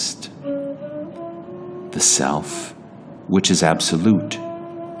exist. The self, which is absolute,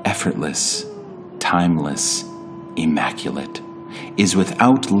 effortless, timeless, immaculate, is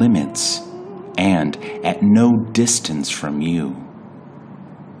without limits and at no distance from you.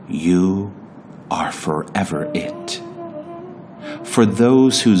 You are forever it. For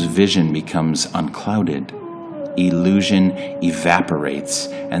those whose vision becomes unclouded, illusion evaporates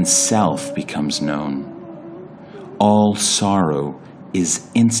and self becomes known. All sorrow is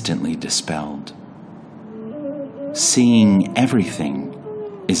instantly dispelled. Seeing everything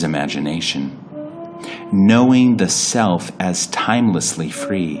is imagination. Knowing the self as timelessly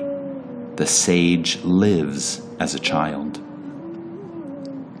free, the sage lives as a child.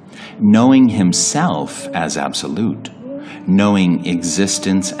 Knowing himself as absolute, knowing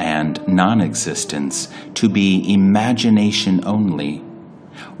existence and non-existence to be imagination only,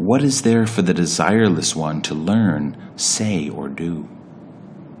 what is there for the desireless one to learn, say, or do?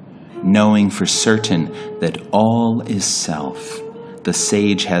 Knowing for certain that all is self, the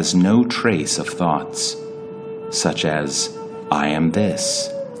sage has no trace of thoughts, such as, I am this,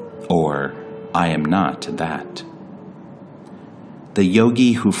 or I am not that. The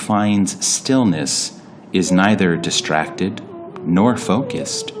yogi who finds stillness is neither distracted nor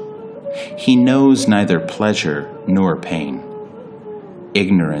focused. He knows neither pleasure nor pain.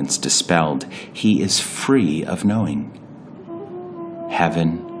 Ignorance dispelled, he is free of knowing.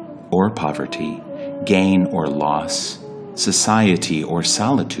 Heaven or poverty, gain or loss, society or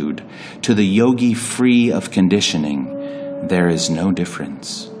solitude, to the yogi free of conditioning, there is no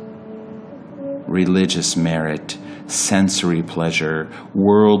difference. Religious merit, sensory pleasure,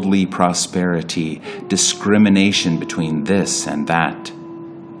 worldly prosperity, discrimination between this and that,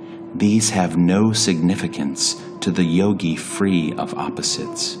 these have no significance to the yogi free of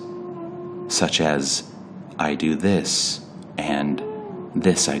opposites, such as, I do this, and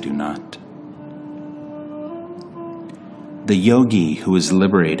this I do not. The yogi who is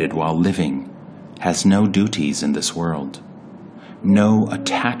liberated while living has no duties in this world, no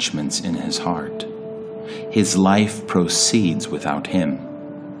attachments in his heart. His life proceeds without him.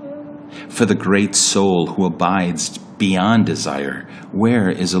 For the great soul who abides beyond desire, where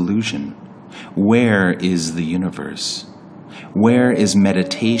is illusion? Where is the universe? Where is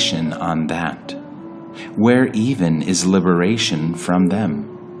meditation on that? Where even is liberation from them?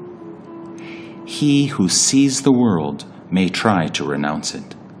 He who sees the world may try to renounce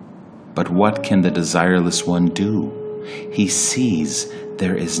it. But what can the desireless one do? He sees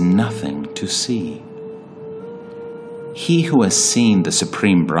there is nothing to see. He who has seen the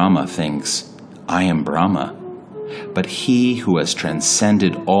Supreme Brahma thinks, I am Brahma. But he who has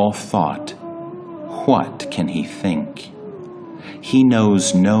transcended all thought, what can he think? He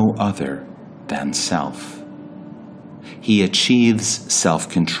knows no other than self. He achieves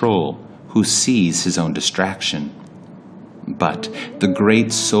self-control who sees his own distraction. But the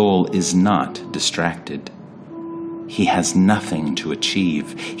great soul is not distracted. He has nothing to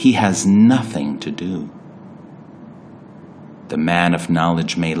achieve. He has nothing to do. The man of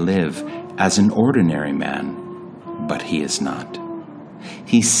knowledge may live as an ordinary man, but he is not.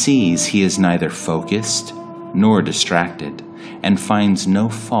 He sees he is neither focused nor distracted, and finds no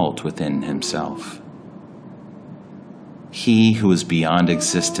fault within himself. He who is beyond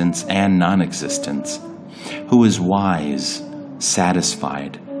existence and non-existence, who is wise,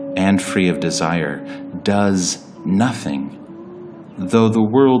 satisfied, and free of desire, does nothing. though the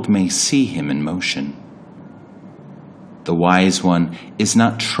world may see him in motion. The wise one is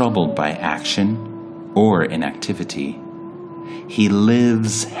not troubled by action or inactivity. He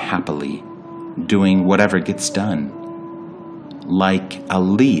lives happily, doing whatever gets done. Like a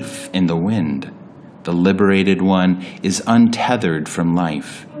leaf in the wind, the liberated one is untethered from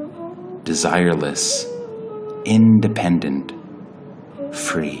life, desireless, independent,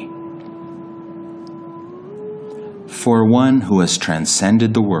 free. For one who has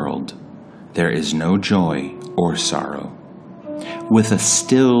transcended the world, there is no joy or sorrow. With a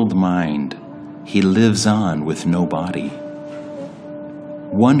stilled mind, he lives on with no body.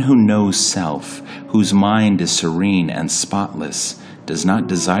 One who knows self, whose mind is serene and spotless, does not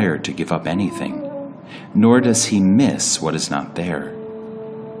desire to give up anything, nor does he miss what is not there.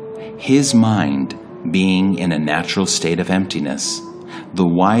 His mind being in a natural state of emptiness, the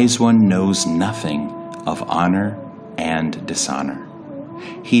wise one knows nothing of honor and dishonor.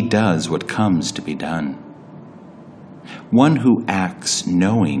 He does what comes to be done. One who acts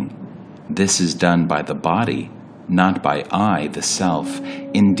knowing this is done by the body, not by I, the self,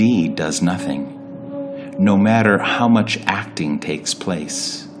 indeed does nothing, no matter how much acting takes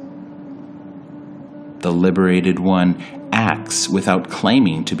place. The liberated one acts without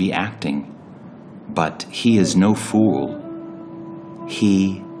claiming to be acting, but he is no fool.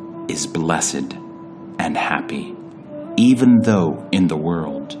 He is blessed and happy, even though in the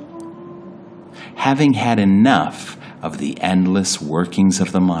world. Having had enough of the endless workings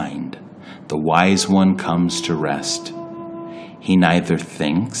of the mind, the wise one comes to rest. He neither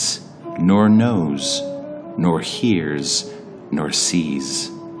thinks, nor knows, nor hears, nor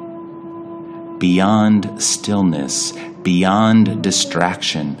sees. Beyond stillness, beyond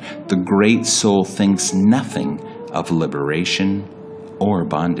distraction, the great soul thinks nothing of liberation or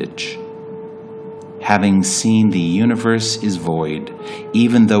bondage. Having seen the universe is void,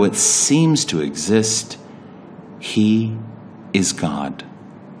 even though it seems to exist, he is God.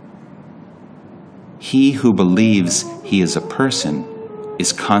 He who believes he is a person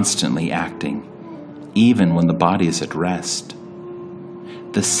is constantly acting, even when the body is at rest.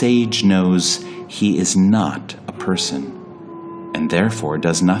 The sage knows he is not a person, and therefore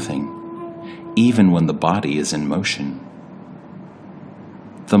does nothing, even when the body is in motion.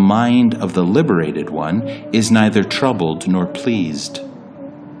 The mind of the liberated one is neither troubled nor pleased.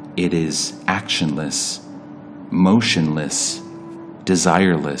 It is actionless, motionless,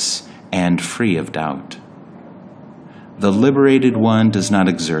 desireless, and free of doubt. The liberated one does not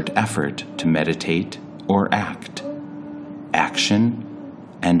exert effort to meditate or act. Action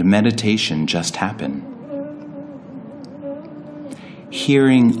and meditation just happen.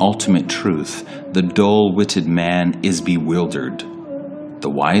 Hearing ultimate truth, the dull-witted man is bewildered. The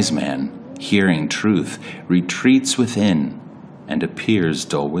wise man, hearing truth, retreats within and appears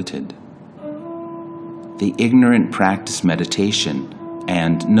dull-witted. The ignorant practice meditation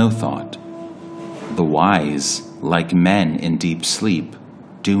and no thought. The wise, like men in deep sleep,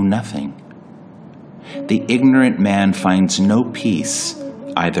 do nothing. The ignorant man finds no peace,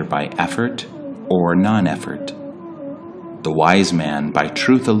 either by effort or non-effort. The wise man, by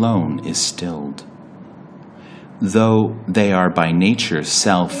truth alone, is stilled. Though they are by nature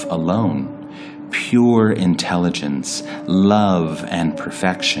self alone, pure intelligence, love, and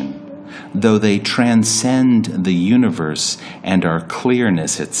perfection, though they transcend the universe and are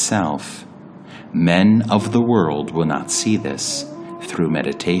clearness itself, men of the world will not see this through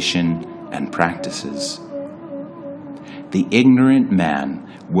meditation and practices. The ignorant man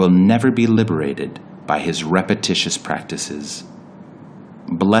will never be liberated by his repetitious practices.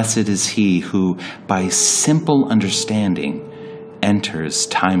 Blessed is he who, by simple understanding, enters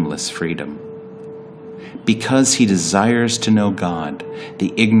timeless freedom. Because he desires to know God,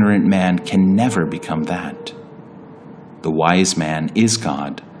 the ignorant man can never become that. The wise man is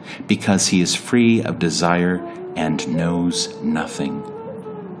God, because he is free of desire and knows nothing.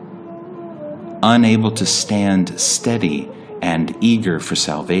 Unable to stand steady and eager for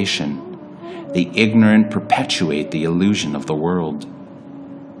salvation, the ignorant perpetuate the illusion of the world.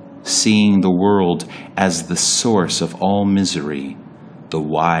 Seeing the world as the source of all misery, the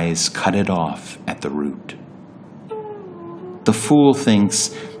wise cut it off at the root. The fool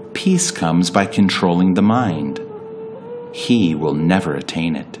thinks peace comes by controlling the mind. He will never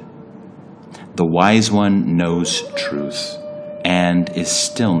attain it. The wise one knows truth and is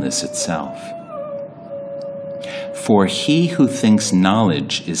stillness itself. For he who thinks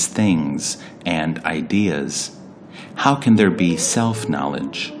knowledge is things and ideas, how can there be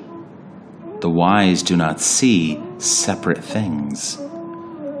self-knowledge? The wise do not see separate things,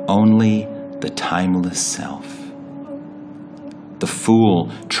 only the timeless self. The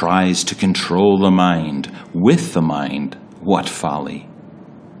fool tries to control the mind. With the mind, what folly!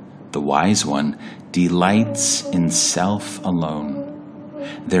 The wise one delights in self alone.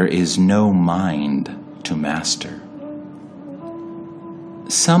 There is no mind to master.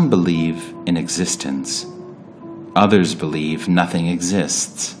 Some believe in existence. Others believe nothing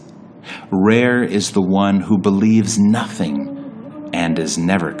exists. Rare is the one who believes nothing and is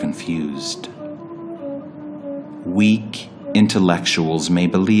never confused. Weak intellectuals may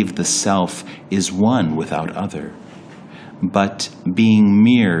believe the self is one without other, but being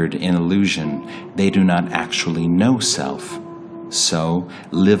mirrored in illusion, they do not actually know self, so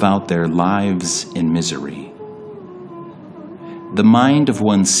live out their lives in misery. The mind of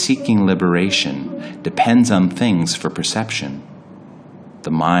one seeking liberation depends on things for perception.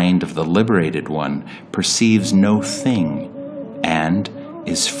 The mind of the liberated one perceives no thing and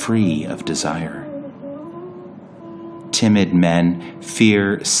is free of desire. Timid men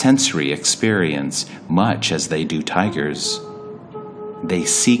fear sensory experience much as they do tigers. They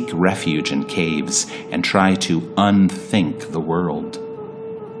seek refuge in caves and try to unthink the world.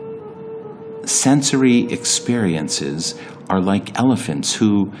 Sensory experiences are like elephants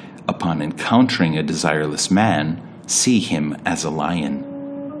who, upon encountering a desireless man, see him as a lion.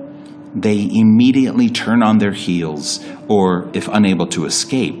 They immediately turn on their heels, or, if unable to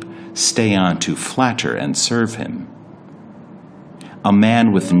escape, stay on to flatter and serve him. A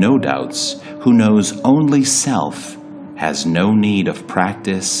man with no doubts, who knows only self, has no need of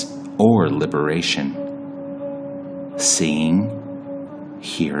practice or liberation. Seeing,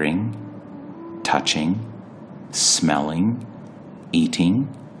 hearing, touching, smelling, eating,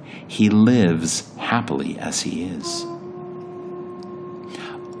 he lives happily as he is.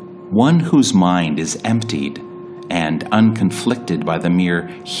 One whose mind is emptied and unconflicted by the mere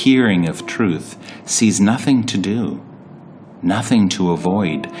hearing of truth sees nothing to do, nothing to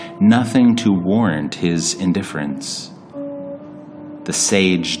avoid, nothing to warrant his indifference. The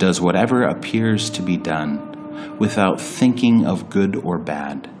sage does whatever appears to be done without thinking of good or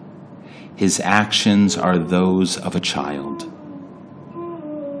bad. His actions are those of a child.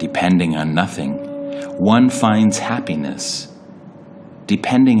 Depending on nothing, one finds happiness.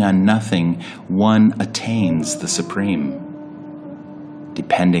 Depending on nothing, one attains the supreme.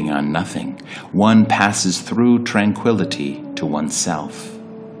 Depending on nothing, one passes through tranquility to oneself.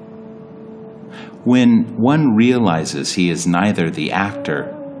 When one realizes he is neither the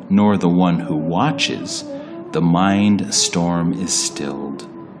actor nor the one who watches, the mind storm is stilled.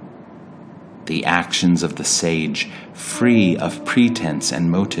 The actions of the sage, free of pretense and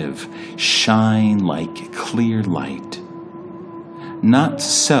motive, shine like clear light. Not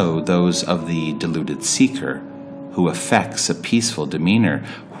so those of the deluded seeker, who affects a peaceful demeanor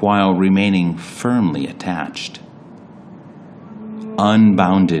while remaining firmly attached.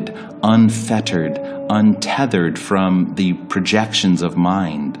 Unbounded, unfettered, untethered from the projections of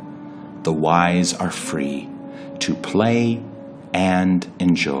mind, the wise are free to play and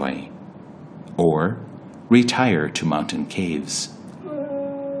enjoy, or retire to mountain caves.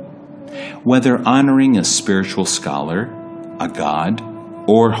 Whether honoring a spiritual scholar, a god,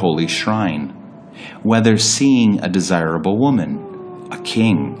 or holy shrine, whether seeing a desirable woman, a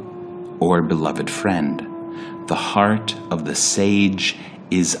king, or beloved friend, the heart of the sage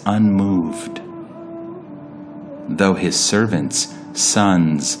is unmoved. Though his servants,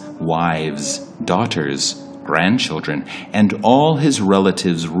 sons, wives, daughters, grandchildren, and all his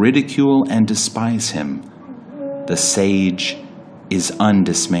relatives ridicule and despise him, the sage is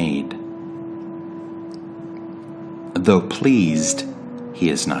undismayed. Though pleased, he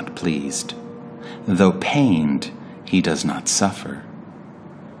is not pleased. Though pained, he does not suffer.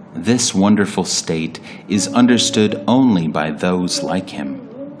 This wonderful state is understood only by those like him.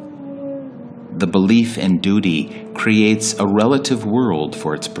 The belief in duty creates a relative world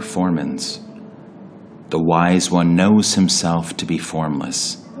for its performance. The wise one knows himself to be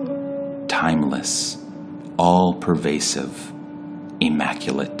formless, timeless, all-pervasive,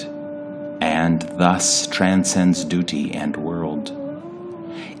 immaculate, and thus transcends duty and world.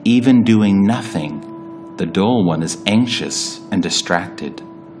 Even doing nothing, the dull one is anxious and distracted.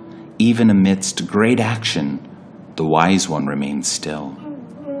 Even amidst great action, the wise one remains still.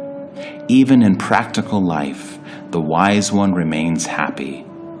 Even in practical life, the wise one remains happy.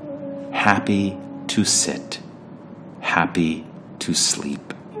 Happy to sit, happy to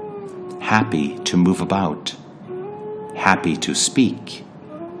sleep, happy to move about, happy to speak,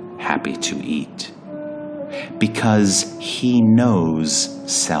 happy to eat. Because he knows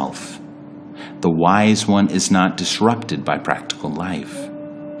self. The wise one is not disrupted by practical life.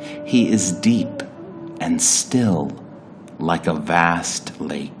 He is deep and still, like a vast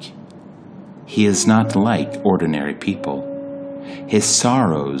lake. He is not like ordinary people. His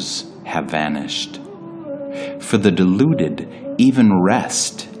sorrows have vanished. For the deluded, even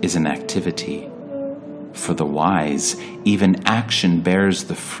rest is an activity. For the wise, even action bears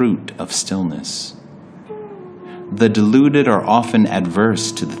the fruit of stillness. The deluded are often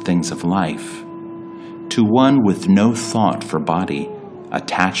adverse to the things of life. To one with no thought for body,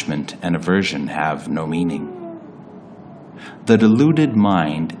 attachment and aversion have no meaning. The deluded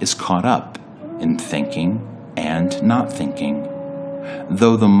mind is caught up in thinking and not thinking,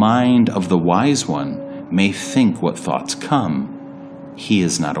 though the mind of the wise one may think what thoughts come, he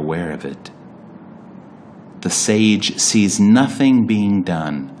is not aware of it. The sage sees nothing being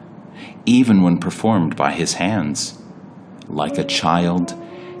done, even when performed by his hands. Like a child,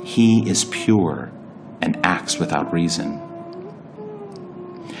 he is pure and acts without reason.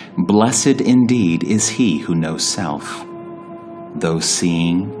 Blessed indeed is he who knows self, though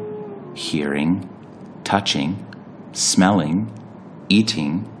seeing, hearing, touching, smelling,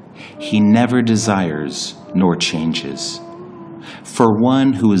 eating, he never desires nor changes. For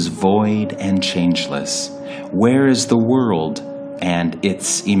one who is void and changeless, where is the world and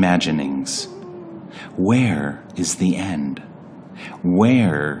its imaginings? Where is the end?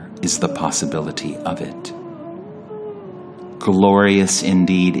 Where is the possibility of it? Glorious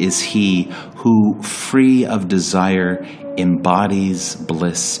indeed is he who, free of desire, embodies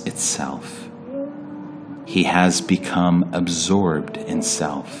bliss itself. He has become absorbed in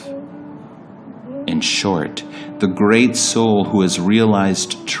self. In short, the great soul who has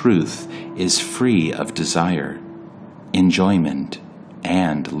realized truth is free of desire, enjoyment,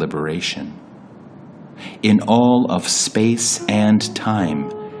 and liberation. In all of space and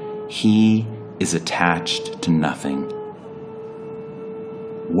time, he is attached to nothing.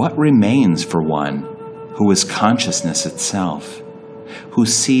 What remains for one who is consciousness itself, who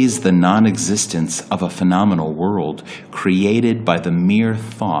sees the non-existence of a phenomenal world created by the mere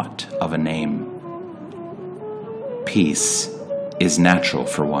thought of a name? Peace is natural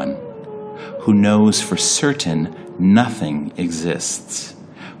for one who knows for certain nothing exists,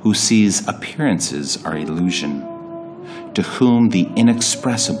 who sees appearances are illusion, to whom the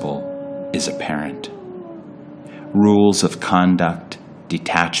inexpressible is apparent. Rules of conduct,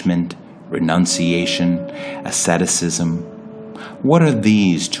 detachment, renunciation, asceticism, what are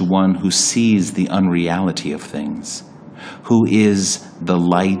these to one who sees the unreality of things, who is the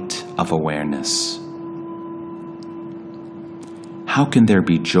light of awareness? How can there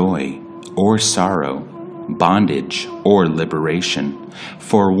be joy or sorrow, bondage or liberation,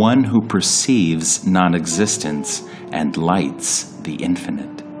 for one who perceives non-existence and lights the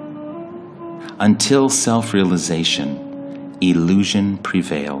infinite? Until self-realization, illusion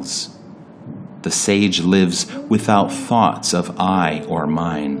prevails. The sage lives without thoughts of I or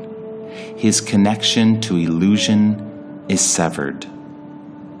mine. His connection to illusion is severed.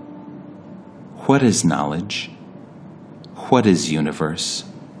 What is knowledge? What is universe?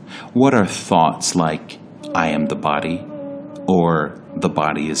 What are thoughts like, I am the body, or the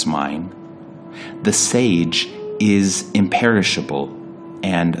body is mine? The sage is imperishable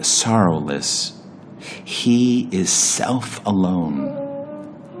and sorrowless. He is self alone.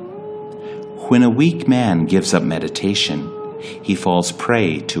 When a weak man gives up meditation, he falls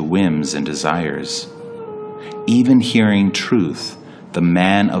prey to whims and desires. Even hearing truth, the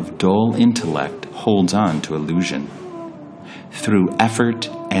man of dull intellect holds on to illusion. Through effort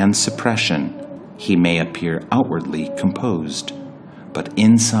and suppression, he may appear outwardly composed, but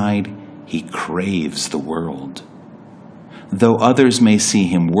inside he craves the world. Though others may see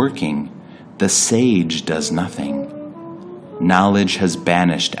him working, the sage does nothing. Knowledge has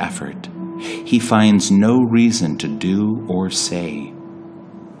banished effort. He finds no reason to do or say.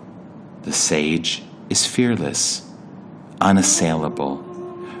 The sage is fearless, unassailable,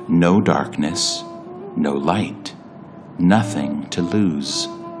 no darkness, no light, nothing to lose,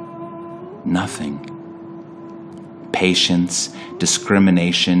 nothing. Patience,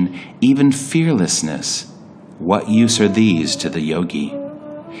 discrimination, even fearlessness, what use are these to the yogi?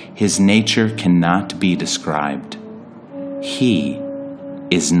 His nature cannot be described. He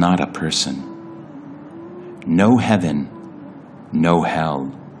is not a person. No heaven, no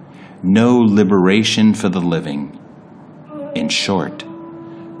hell, no liberation for the living. In short,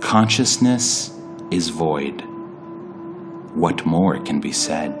 consciousness is void. What more can be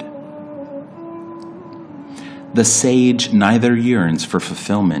said? The sage neither yearns for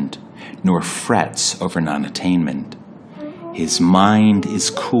fulfillment nor frets over non-attainment. His mind is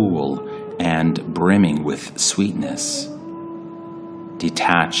cool and brimming with sweetness.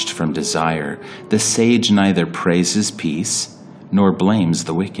 Detached from desire, the sage neither praises peace nor blames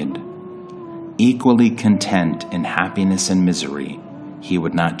the wicked. Equally content in happiness and misery, he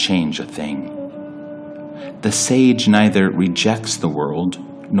would not change a thing. The sage neither rejects the world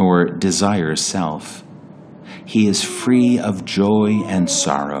nor desires self. He is free of joy and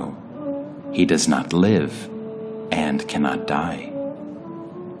sorrow. He does not live and cannot die.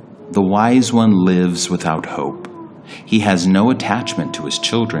 The wise one lives without hope. He has no attachment to his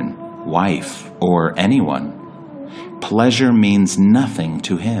children, wife, or anyone. Pleasure means nothing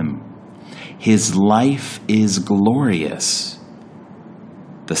to him. His life is glorious.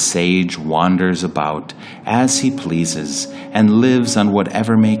 The sage wanders about as he pleases and lives on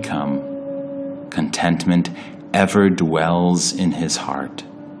whatever may come. Contentment ever dwells in his heart.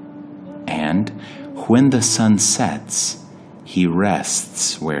 And when the sun sets, he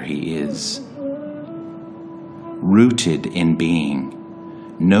rests where he is. Rooted in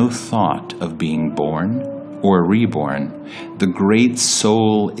being, no thought of being born or reborn, the great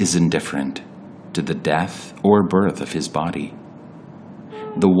soul is indifferent to the death or birth of his body.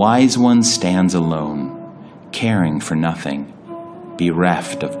 The wise one stands alone, caring for nothing,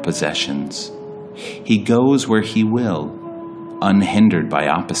 bereft of possessions. He goes where he will, unhindered by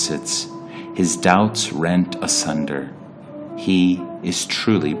opposites, his doubts rent asunder. He is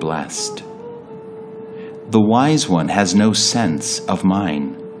truly blessed. The wise one has no sense of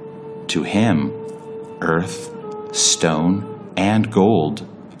mine. To him, earth, stone, and gold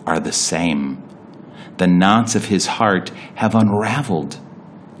are the same. The knots of his heart have unraveled.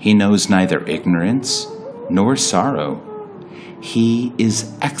 He knows neither ignorance nor sorrow. He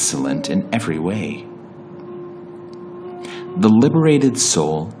is excellent in every way. The liberated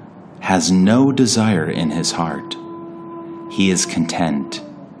soul has no desire in his heart. He is content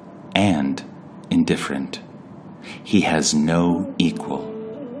and indifferent. He has no equal.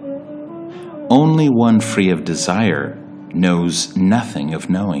 Only one free of desire knows nothing of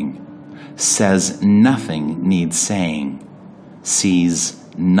knowing, says nothing needs saying, sees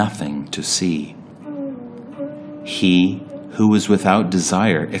nothing to see. He who is without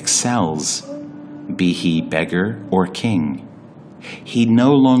desire excels, be he beggar or king. He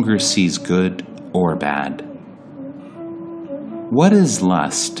no longer sees good or bad. What is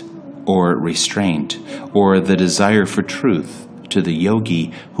lust or restraint or the desire for truth to the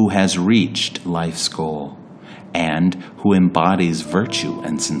yogi who has reached life's goal and who embodies virtue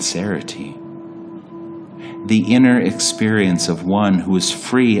and sincerity? The inner experience of one who is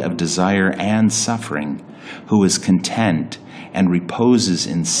free of desire and suffering, who is content and reposes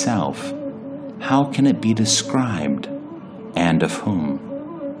in self, how can it be described, and of whom?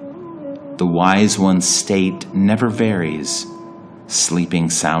 The wise one's state never varies. Sleeping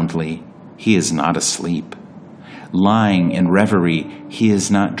soundly, he is not asleep. Lying in reverie, he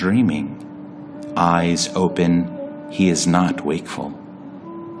is not dreaming. Eyes open, he is not wakeful.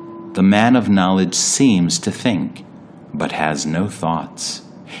 The man of knowledge seems to think, but has no thoughts.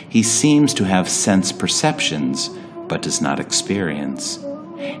 He seems to have sense perceptions, but does not experience.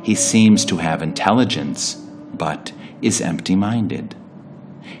 He seems to have intelligence, but is empty-minded.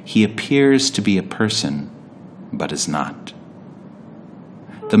 He appears to be a person, but is not.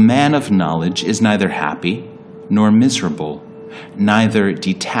 The man of knowledge is neither happy nor miserable, neither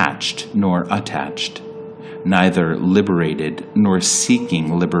detached nor attached, neither liberated nor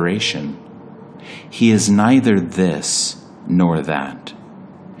seeking liberation. He is neither this nor that.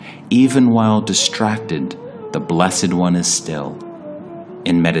 Even while distracted, the Blessed One is still.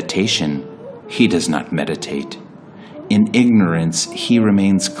 In meditation, he does not meditate. In ignorance, he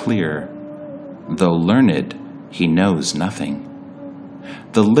remains clear. Though learned, he knows nothing.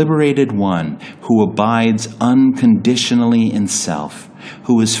 The liberated one who abides unconditionally in self,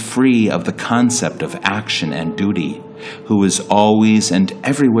 who is free of the concept of action and duty, who is always and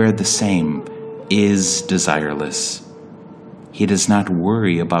everywhere the same, is desireless. He does not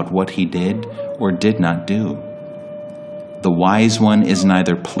worry about what he did or did not do. The wise one is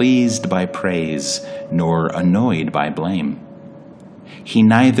neither pleased by praise nor annoyed by blame. He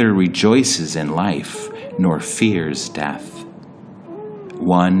neither rejoices in life nor fears death.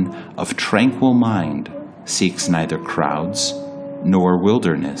 One of tranquil mind seeks neither crowds nor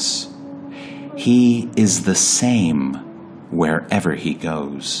wilderness. He is the same wherever he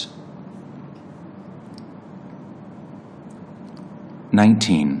goes.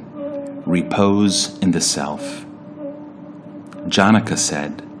 19. Repose in the self. Janaka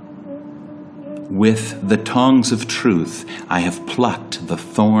said, "With the tongs of truth I have plucked the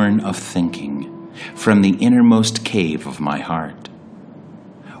thorn of thinking from the innermost cave of my heart.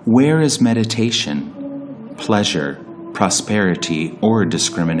 Where is meditation, pleasure, prosperity, or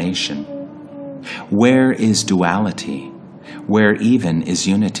discrimination? Where is duality, where even is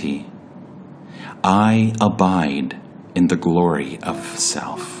unity? I abide in the glory of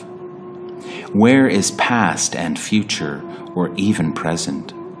self. Where is past and future, or even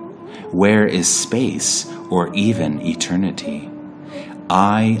present? Where is space, or even eternity?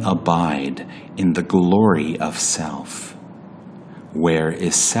 I abide in the glory of self. Where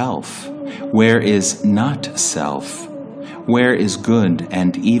is self? Where is not self? Where is good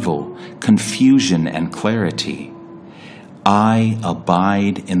and evil, confusion and clarity? I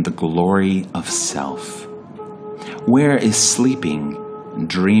abide in the glory of self. Where is sleeping,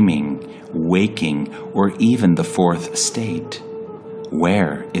 dreaming, waking, or even the fourth state?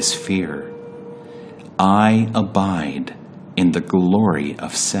 Where is fear? I abide in the glory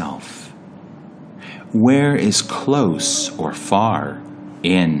of self. Where is close or far,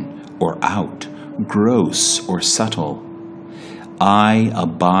 in or out, gross or subtle? I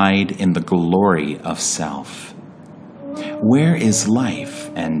abide in the glory of self. Where is life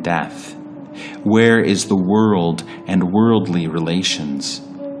and death? Where is the world and worldly relations?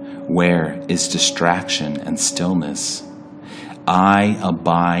 Where is distraction and stillness? I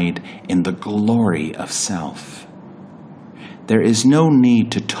abide in the glory of self. There is no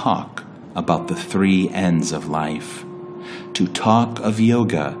need to talk about the three ends of life. To talk of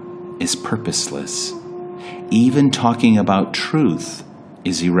yoga is purposeless. Even talking about truth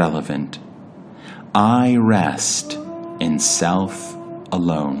is irrelevant. I rest in self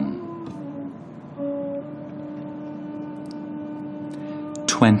alone.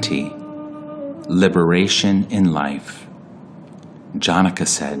 20. Liberation in life. Janaka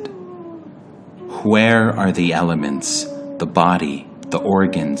said, "Where are the elements, the body, the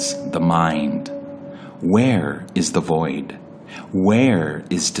organs, the mind? Where is the void? Where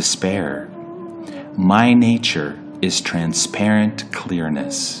is despair? My nature is transparent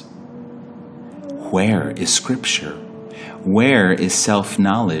clearness. Where is scripture? Where is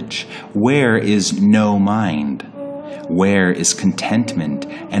self-knowledge? Where is no mind? Where is contentment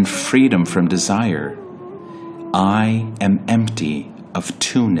and freedom from desire? I am empty of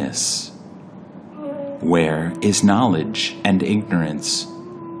two-ness. Where is knowledge and ignorance?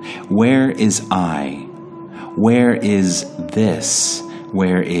 Where is I? Where is this?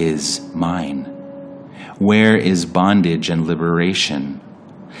 Where is mine? Where is bondage and liberation?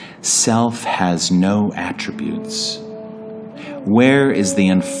 Self has no attributes. Where is the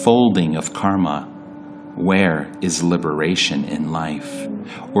unfolding of karma? Where is liberation in life,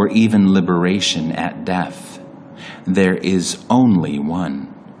 or even liberation at death? There is only one.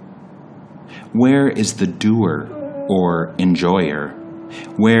 Where is the doer or enjoyer?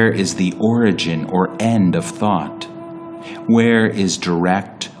 Where is the origin or end of thought? Where is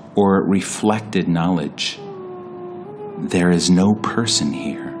direct or reflected knowledge? There is no person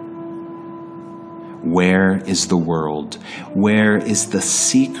here. Where is the world? Where is the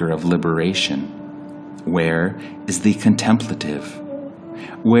seeker of liberation? Where is the contemplative?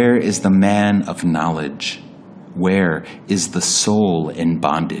 Where is the man of knowledge? Where is the soul in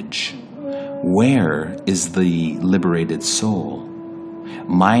bondage? Where is the liberated soul?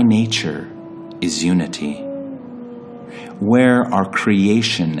 My nature is unity. Where are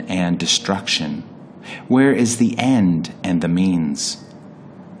creation and destruction? Where is the end and the means?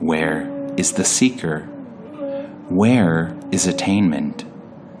 Where is the seeker? Where is attainment?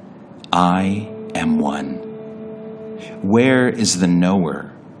 I am one. Where is the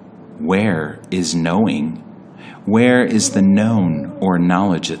knower? Where is knowing? Where is the known or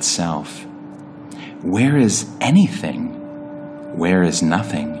knowledge itself? Where is anything? Where is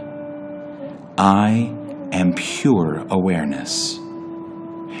nothing? I am pure awareness.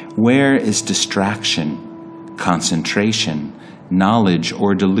 Where is distraction, concentration, knowledge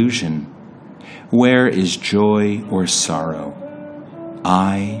or delusion? Where is joy or sorrow?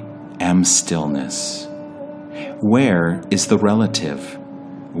 I am stillness. Where is the relative?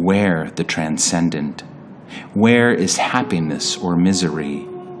 Where the transcendent? Where is happiness or misery?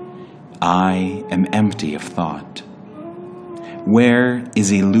 I am empty of thought. Where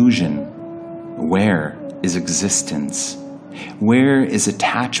is illusion? Where is existence? Where is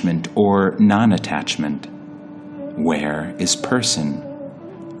attachment or non-attachment? Where is person?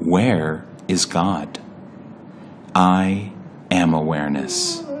 Where is God? I am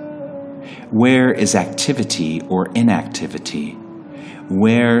awareness. Where is activity or inactivity?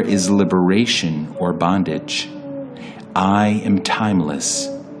 Where is liberation or bondage? I am timeless,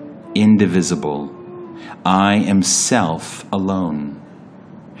 indivisible. I am self alone.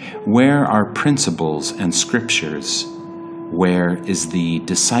 Where are principles and scriptures? Where is the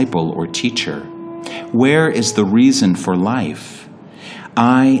disciple or teacher? Where is the reason for life?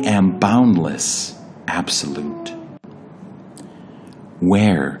 I am boundless, absolute.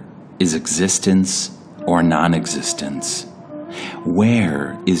 Where is existence or non-existence?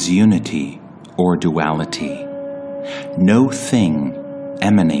 Where is unity or duality? No thing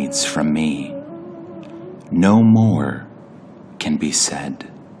emanates from me. No more can be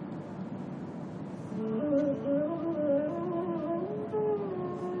said.